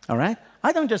 All right?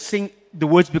 I don't just sing the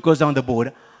words because they're on the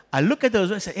board. I look at those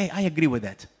words and say, hey, I agree with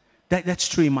that. That's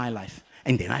true in my life.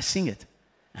 And then I sing it.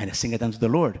 And I sing it unto the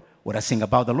Lord. What I sing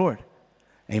about the Lord.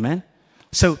 Amen?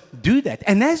 So do that.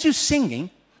 And as you're singing,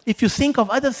 if you think of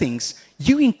other things,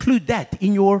 you include that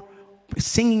in your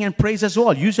singing and praise as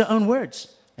well. Use your own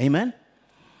words. Amen?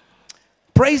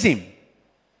 Praise Him.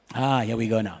 Here we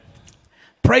go now.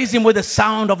 Praise Him with the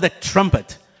sound of the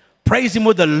trumpet. Praise Him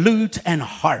with the lute and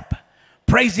harp.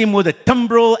 Praise Him with the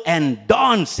timbrel and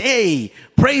dance. Hey,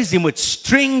 praise Him with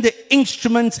stringed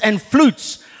instruments and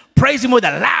flutes. Praise Him with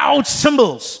the loud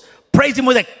cymbals. Praise Him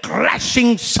with the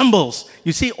clashing cymbals.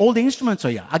 You see, all the instruments are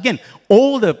here. Again,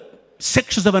 all the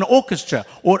sections of an orchestra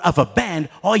or of a band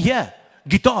are here.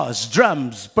 Guitars,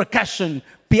 drums, percussion,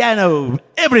 piano,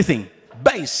 everything.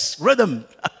 Bass, rhythm.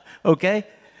 Okay?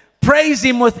 Praise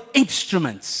Him with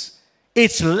instruments.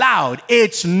 It's loud.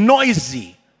 It's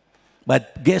noisy.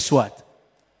 But guess what?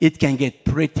 It can get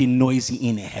pretty noisy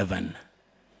in heaven.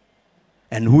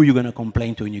 And who are you going to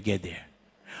complain to when you get there?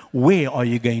 Where are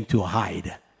you going to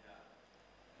hide?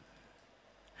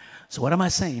 So what am I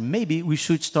saying? Maybe we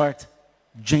should start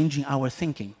changing our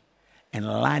thinking and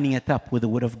lining it up with the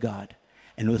Word of God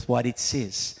and with what it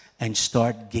says and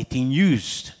start getting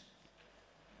used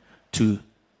to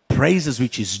praises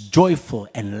which is joyful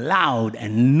and loud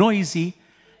and noisy,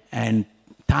 and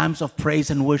times of praise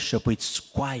and worship where it's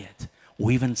quiet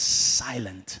or even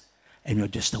silent and you're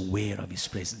just aware of His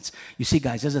presence. You see,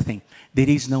 guys, here's the thing. There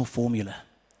is no formula.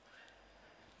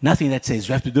 Nothing that says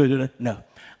you have to do it. No.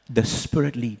 The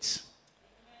Spirit leads.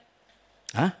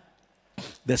 Huh?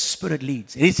 The Spirit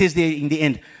leads. And it says there in the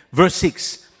end, verse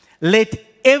 6, let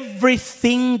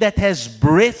everything that has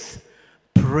breath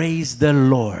praise the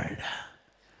Lord.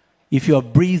 If you are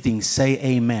breathing, say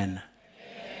amen.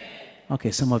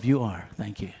 Okay, some of you are.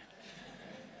 Thank you.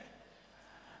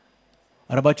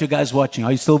 What about you guys watching?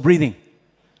 Are you still breathing?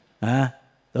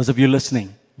 Those of you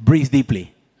listening, breathe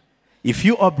deeply. If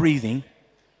you are breathing,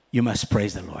 you must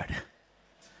praise the Lord.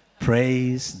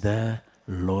 Praise the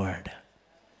Lord.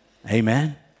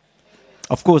 Amen.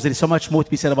 Of course, there is so much more to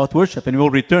be said about worship, and we will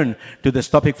return to this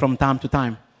topic from time to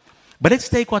time. But let's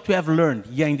take what we have learned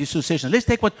here in this session. Let's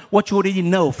take what you already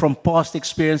know from past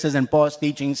experiences and past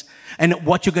teachings, and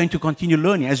what you're going to continue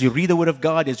learning as you read the Word of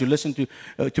God, as you listen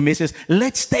to messages.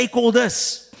 Let's take all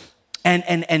this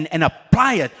and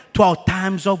apply it to our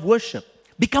times of worship.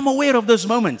 Become aware of those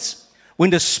moments when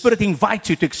the Spirit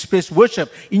invites you to express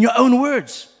worship in your own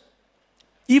words,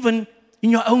 even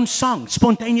in your own song,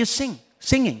 spontaneous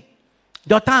singing.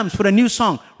 There are times for a new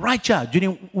song, right here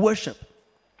during worship.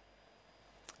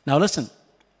 Now listen,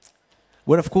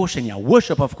 word of caution here.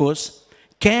 Worship, of course,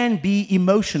 can be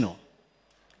emotional.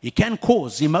 It can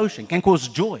cause emotion, can cause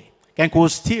joy, can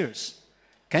cause tears,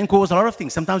 can cause a lot of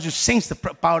things. Sometimes you sense the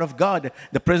power of God,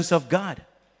 the presence of God.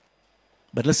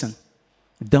 But listen,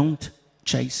 don't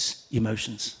chase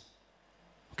emotions.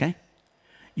 Okay?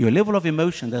 Your level of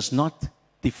emotion does not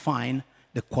define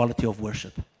the quality of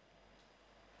worship.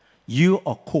 You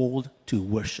are called to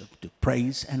worship, to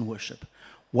praise and worship.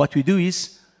 What we do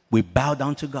is we bow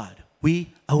down to God.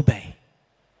 We obey.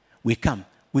 We come.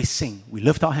 We sing. We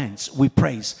lift our hands. We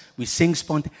praise. We sing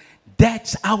spontaneously.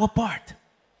 That's our part.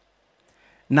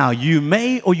 Now, you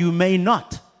may or you may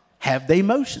not have the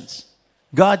emotions.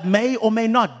 God may or may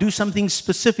not do something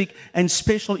specific and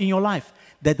special in your life.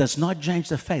 That does not change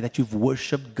the fact that you've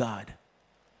worshiped God.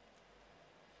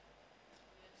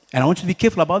 And I want you to be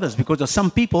careful about this, because there's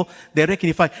some people, they reckon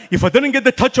if I didn't get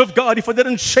the touch of God, if I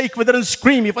didn't shake, if I didn't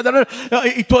scream, if I didn't,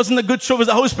 it wasn't a good service,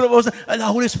 the Holy Spirit wasn't, the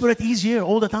Holy Spirit is here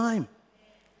all the time.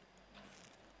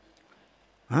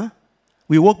 Huh?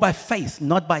 We walk by faith,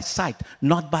 not by sight,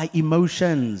 not by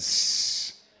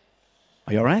emotions.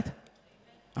 Are you all right?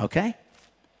 Okay?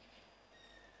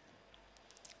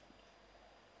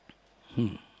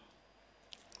 You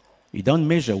don't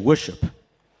measure worship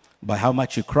by how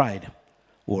much you cried,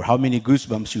 or how many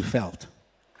goosebumps you felt,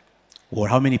 or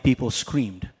how many people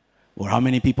screamed, or how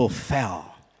many people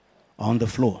fell on the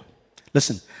floor.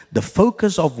 Listen, the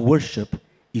focus of worship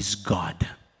is God.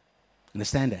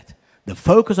 Understand that? The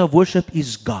focus of worship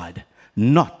is God,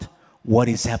 not what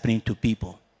is happening to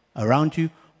people around you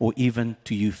or even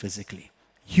to you physically.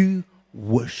 You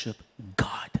worship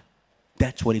God.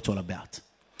 That's what it's all about.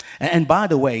 And by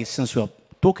the way, since we're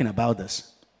talking about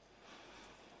this,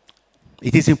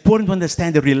 it is important to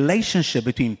understand the relationship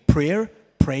between prayer,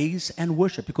 praise, and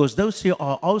worship, because those two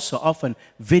are also often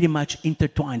very much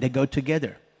intertwined. They go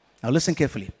together. Now listen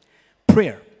carefully.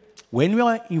 Prayer. When we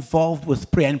are involved with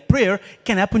prayer, and prayer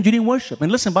can happen during worship.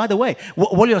 And listen, by the way,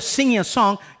 while you're singing a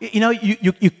song, you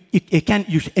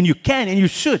can and you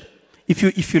should.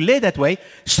 If you lay that way,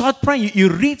 start praying. You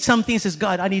read something and says,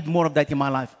 God, I need more of that in my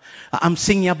life. I'm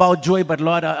singing about joy, but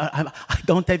Lord, I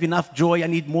don't have enough joy. I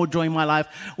need more joy in my life.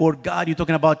 Or God, you're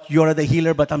talking about you're the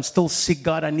healer, but I'm still sick.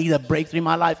 God, I need a breakthrough in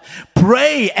my life.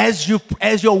 Pray as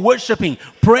you're worshiping.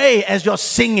 Pray as you're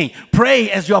singing. Pray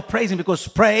as you're praising, because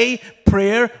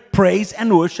prayer, praise,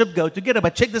 and worship go together.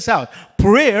 But check this out.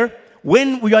 Prayer,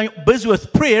 when we are busy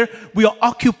with prayer, we are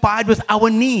occupied with our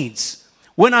needs.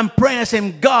 When I'm praying, I say,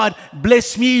 God,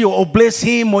 bless me, or bless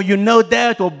him, or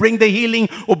that, or bring the healing,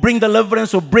 or bring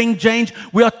deliverance, or bring change.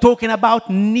 We are talking about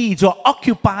needs, or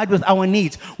occupied with our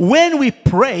needs. When we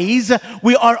praise,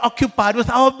 we are occupied with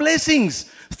our blessings.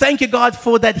 Thank you, God,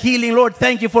 for that healing. Lord,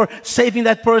 thank you for saving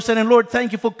that person. And Lord,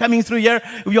 thank you for coming through here.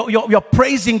 You're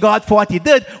praising God for what he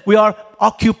did. We are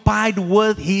occupied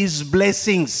with his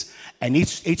blessings. And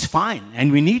it's fine.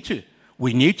 And we need to.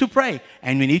 We need to pray.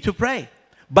 And we need to pray.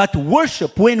 But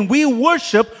worship, when we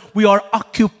worship, we are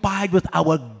occupied with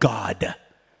our God.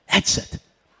 That's it.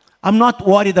 I'm not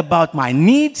worried about my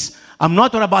needs. I'm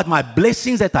not worried about my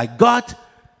blessings that I got.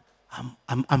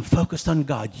 I'm focused on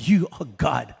God. You are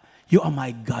God. You are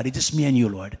my God. It's just me and you,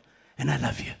 Lord. And I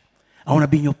love you. I want to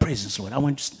be in your presence, Lord. I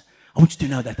want you to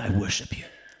know that I worship you.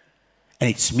 And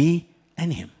it's me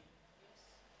and him.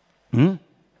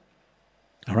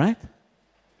 All right?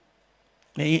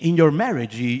 In your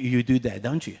marriage, you do that,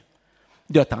 don't you?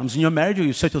 There are times in your marriage where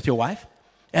you sit with your wife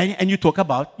and you talk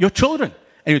about your children,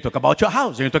 and you talk about your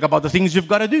house, and you talk about the things you've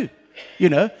got to do,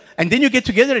 And then you get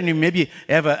together and you maybe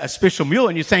have a special meal,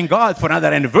 and you thank God for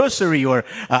another anniversary, or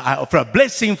for a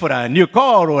blessing, for a new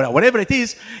car, or whatever it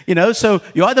is, So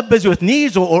you're either busy with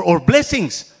needs or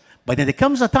blessings. But then there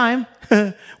comes a time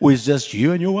where it's just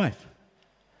you and your wife.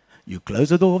 You close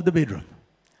the door of the bedroom.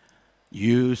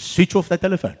 You switch off the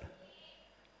telephone.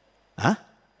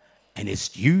 And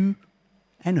it's you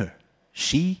and her,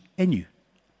 she and you.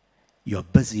 You're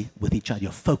busy with each other.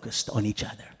 You're focused on each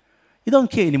other. You don't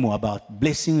care anymore about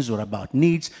blessings or about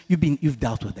needs. You've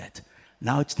dealt with that.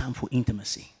 Now it's time for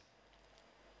intimacy.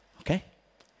 Okay?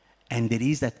 And that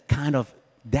is the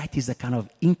kind of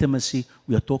intimacy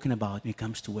we are talking about when it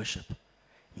comes to worship.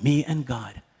 Me and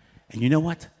God. And you know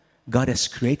what? God has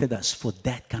created us for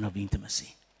that kind of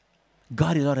intimacy.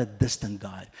 God is not a distant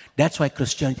God. That's why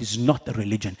Christianity is not a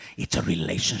religion. It's a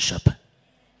relationship.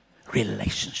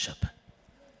 Relationship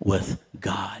with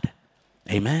God.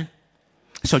 Amen?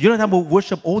 So during the time of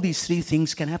worship, all these three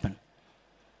things can happen.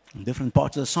 In different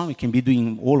parts of the song, we can be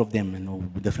doing all of them and all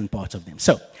different parts of them.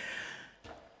 So,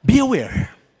 be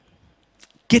aware.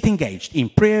 Get engaged in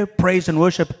prayer, praise, and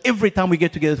worship every time we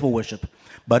get together for worship.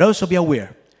 But also be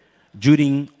aware,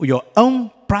 during your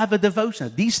own private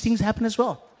devotion, these things happen as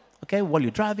well. Okay, while you're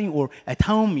driving or at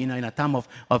home, in a time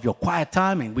of your quiet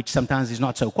time, and which sometimes is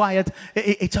not so quiet,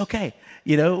 it's okay.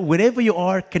 Wherever you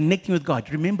are connecting with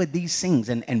God, remember these things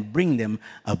and bring them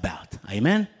about.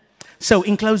 Amen? So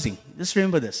in closing, just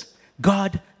remember this.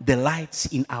 God delights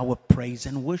in our praise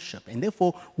and worship, and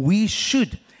therefore we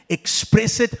should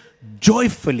express it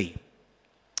joyfully.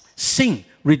 Sing,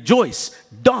 rejoice,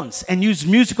 dance, and use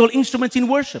musical instruments in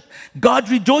worship. God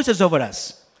rejoices over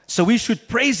us, so we should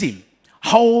praise him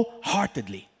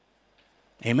wholeheartedly.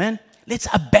 Amen? Let's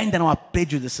abandon our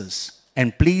prejudices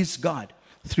and please God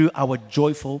through our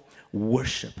joyful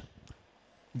worship.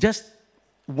 Just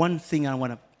one thing I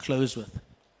want to close with.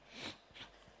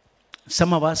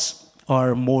 Some of us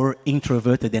are more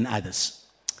introverted than others.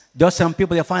 There are some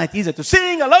people that find it easier to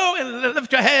sing hello and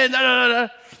lift your hand.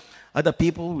 Other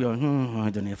people, we are, I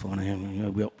don't know if I want to hear.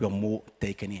 We are more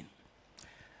taken in.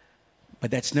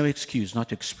 But that's no excuse not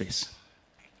to express.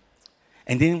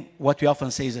 And then what we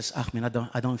often say is this, man,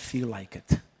 I don't feel like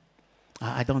it.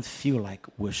 I don't feel like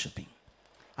worshiping.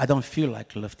 I don't feel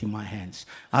like lifting my hands.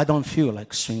 I don't feel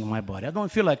like swinging my body. I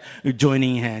don't feel like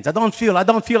joining hands. I don't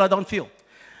feel.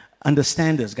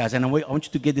 Understand this, guys, and I want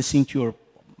you to get this into your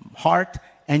heart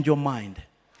and your mind.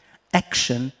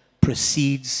 Action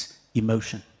precedes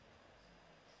emotion.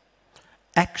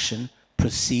 Action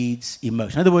precedes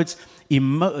emotion. In other words,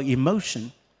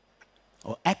 emotion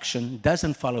or action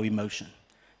doesn't follow emotion.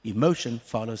 Emotion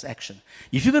follows action.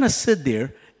 If you're going to sit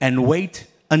there and wait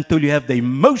until you have the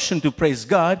emotion to praise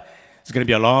God, it's going to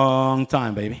be a long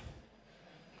time, baby.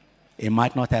 It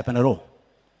might not happen at all.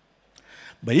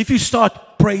 But if you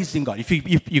start praising God, if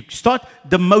you start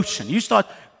the motion, you start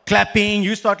clapping,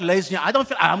 you start lazy,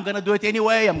 I'm going to do it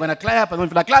anyway, I'm going to clap, I don't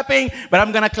feel like clapping, but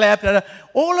I'm going to clap.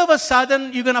 All of a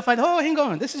sudden, you're going to find, hang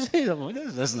on, this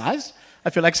is nice. I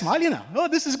feel like smiling now. Oh,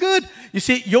 this is good. You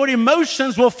see, your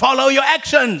emotions will follow your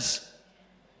actions.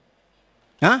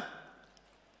 Huh?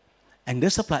 And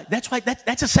this applies. That's why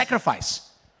that's a sacrifice.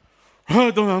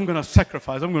 I'm going to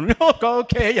sacrifice. I'm going to,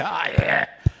 okay, yeah.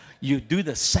 You do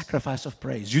the sacrifice of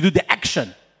praise. You do the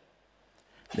action.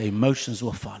 The emotions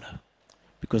will follow.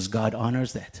 Because God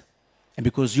honors that. And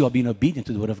because you are being obedient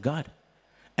to the word of God.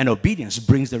 And obedience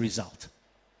brings the result.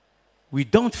 You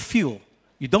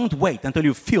don't wait until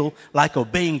you feel like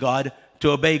obeying God to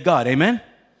obey God. Amen?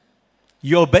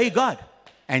 You obey God.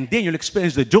 And then you'll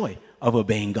experience the joy of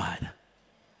obeying God.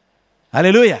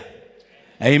 Hallelujah.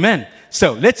 Amen.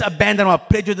 So let's abandon our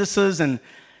prejudices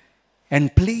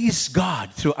and please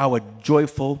God through our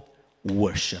joyful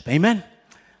worship. Amen.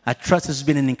 I trust this has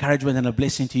been an encouragement and a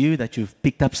blessing to you, that you've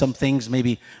picked up some things,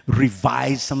 maybe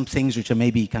revised some things which are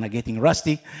maybe kind of getting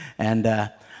rusty. And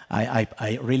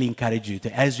I really encourage you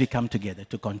to, as we come together,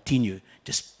 to continue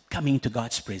just coming into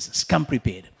God's presence. Come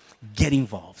prepared. Get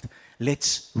involved.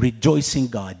 Let's rejoice in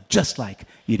God just like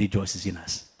He rejoices in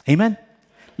us. Amen?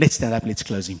 Let's stand up. Let's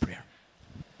close in prayer.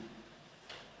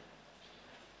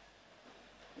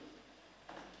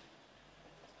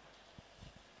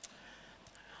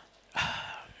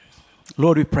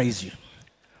 Lord, we praise you.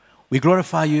 We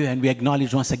glorify you and we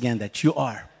acknowledge once again that you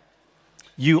are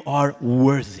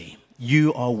worthy.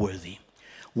 You are worthy.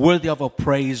 Worthy of our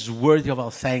praise, worthy of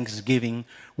our thanksgiving,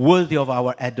 worthy of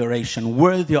our adoration,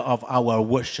 worthy of our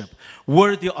worship,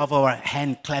 worthy of our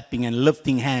hand clapping and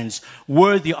lifting hands,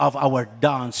 worthy of our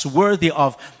dance, worthy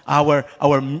of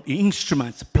our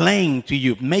instruments playing to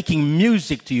you, making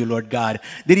music to you, Lord God.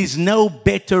 There is no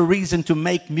better reason to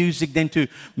make music than to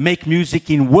make music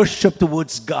in worship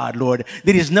towards God, Lord.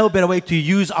 There is no better way to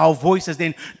use our voices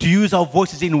than to use our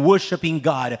voices in worshiping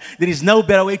God. There is no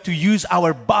better way to use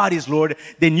our bodies, Lord,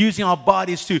 than using our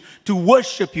bodies to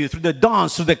worship you through the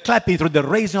dance, through the clapping, through the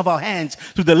raising of our hands,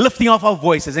 through the lifting of our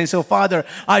voices. And so, Father,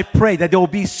 I pray that there will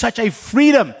be such a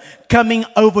freedom coming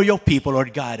over your people,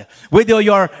 Lord God. Whether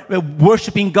you are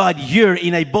worshiping God here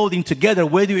in a building together,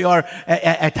 whether we are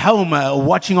at home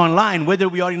watching online, whether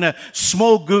we are in a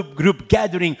small group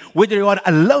gathering, whether you are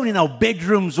alone in our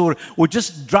bedrooms or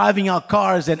just driving our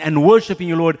cars and worshiping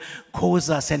you, Lord, cause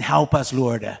us and help us,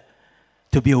 Lord,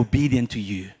 to be obedient to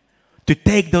you, to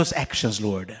take those actions,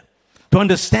 Lord, to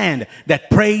understand that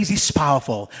praise is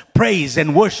powerful. Praise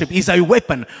and worship is a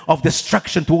weapon of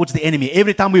destruction towards the enemy.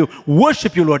 Every time we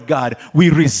worship you, Lord God, we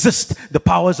resist the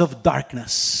powers of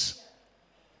darkness.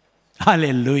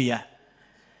 Hallelujah.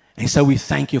 And so we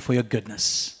thank you for your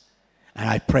goodness. And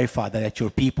I pray, Father, that your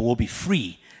people will be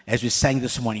free, as we sang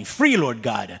this morning, free, Lord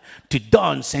God, to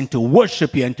dance and to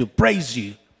worship you and to praise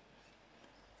you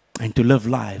and to live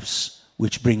lives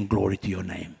which bring glory to your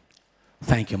name.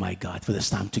 Thank you, my God, for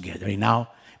this time together. And now,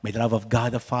 may the love of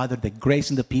God the Father, the grace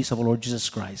and the peace of our Lord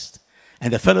Jesus Christ,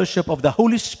 and the fellowship of the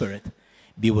Holy Spirit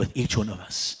be with each one of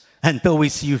us until we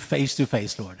see you face to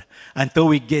face, Lord. Until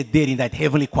we get there in that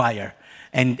heavenly choir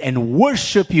and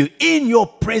worship you in your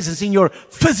presence, in your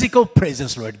physical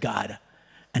presence, Lord God.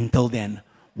 Until then,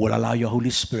 we'll allow your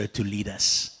Holy Spirit to lead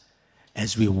us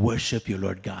as we worship you,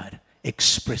 Lord God,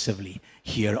 expressively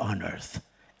here on earth.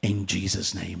 In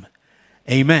Jesus' name,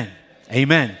 amen.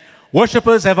 Amen.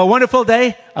 Worshippers, have a wonderful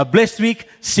day, a blessed week.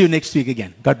 See you next week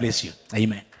again. God bless you.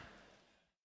 Amen.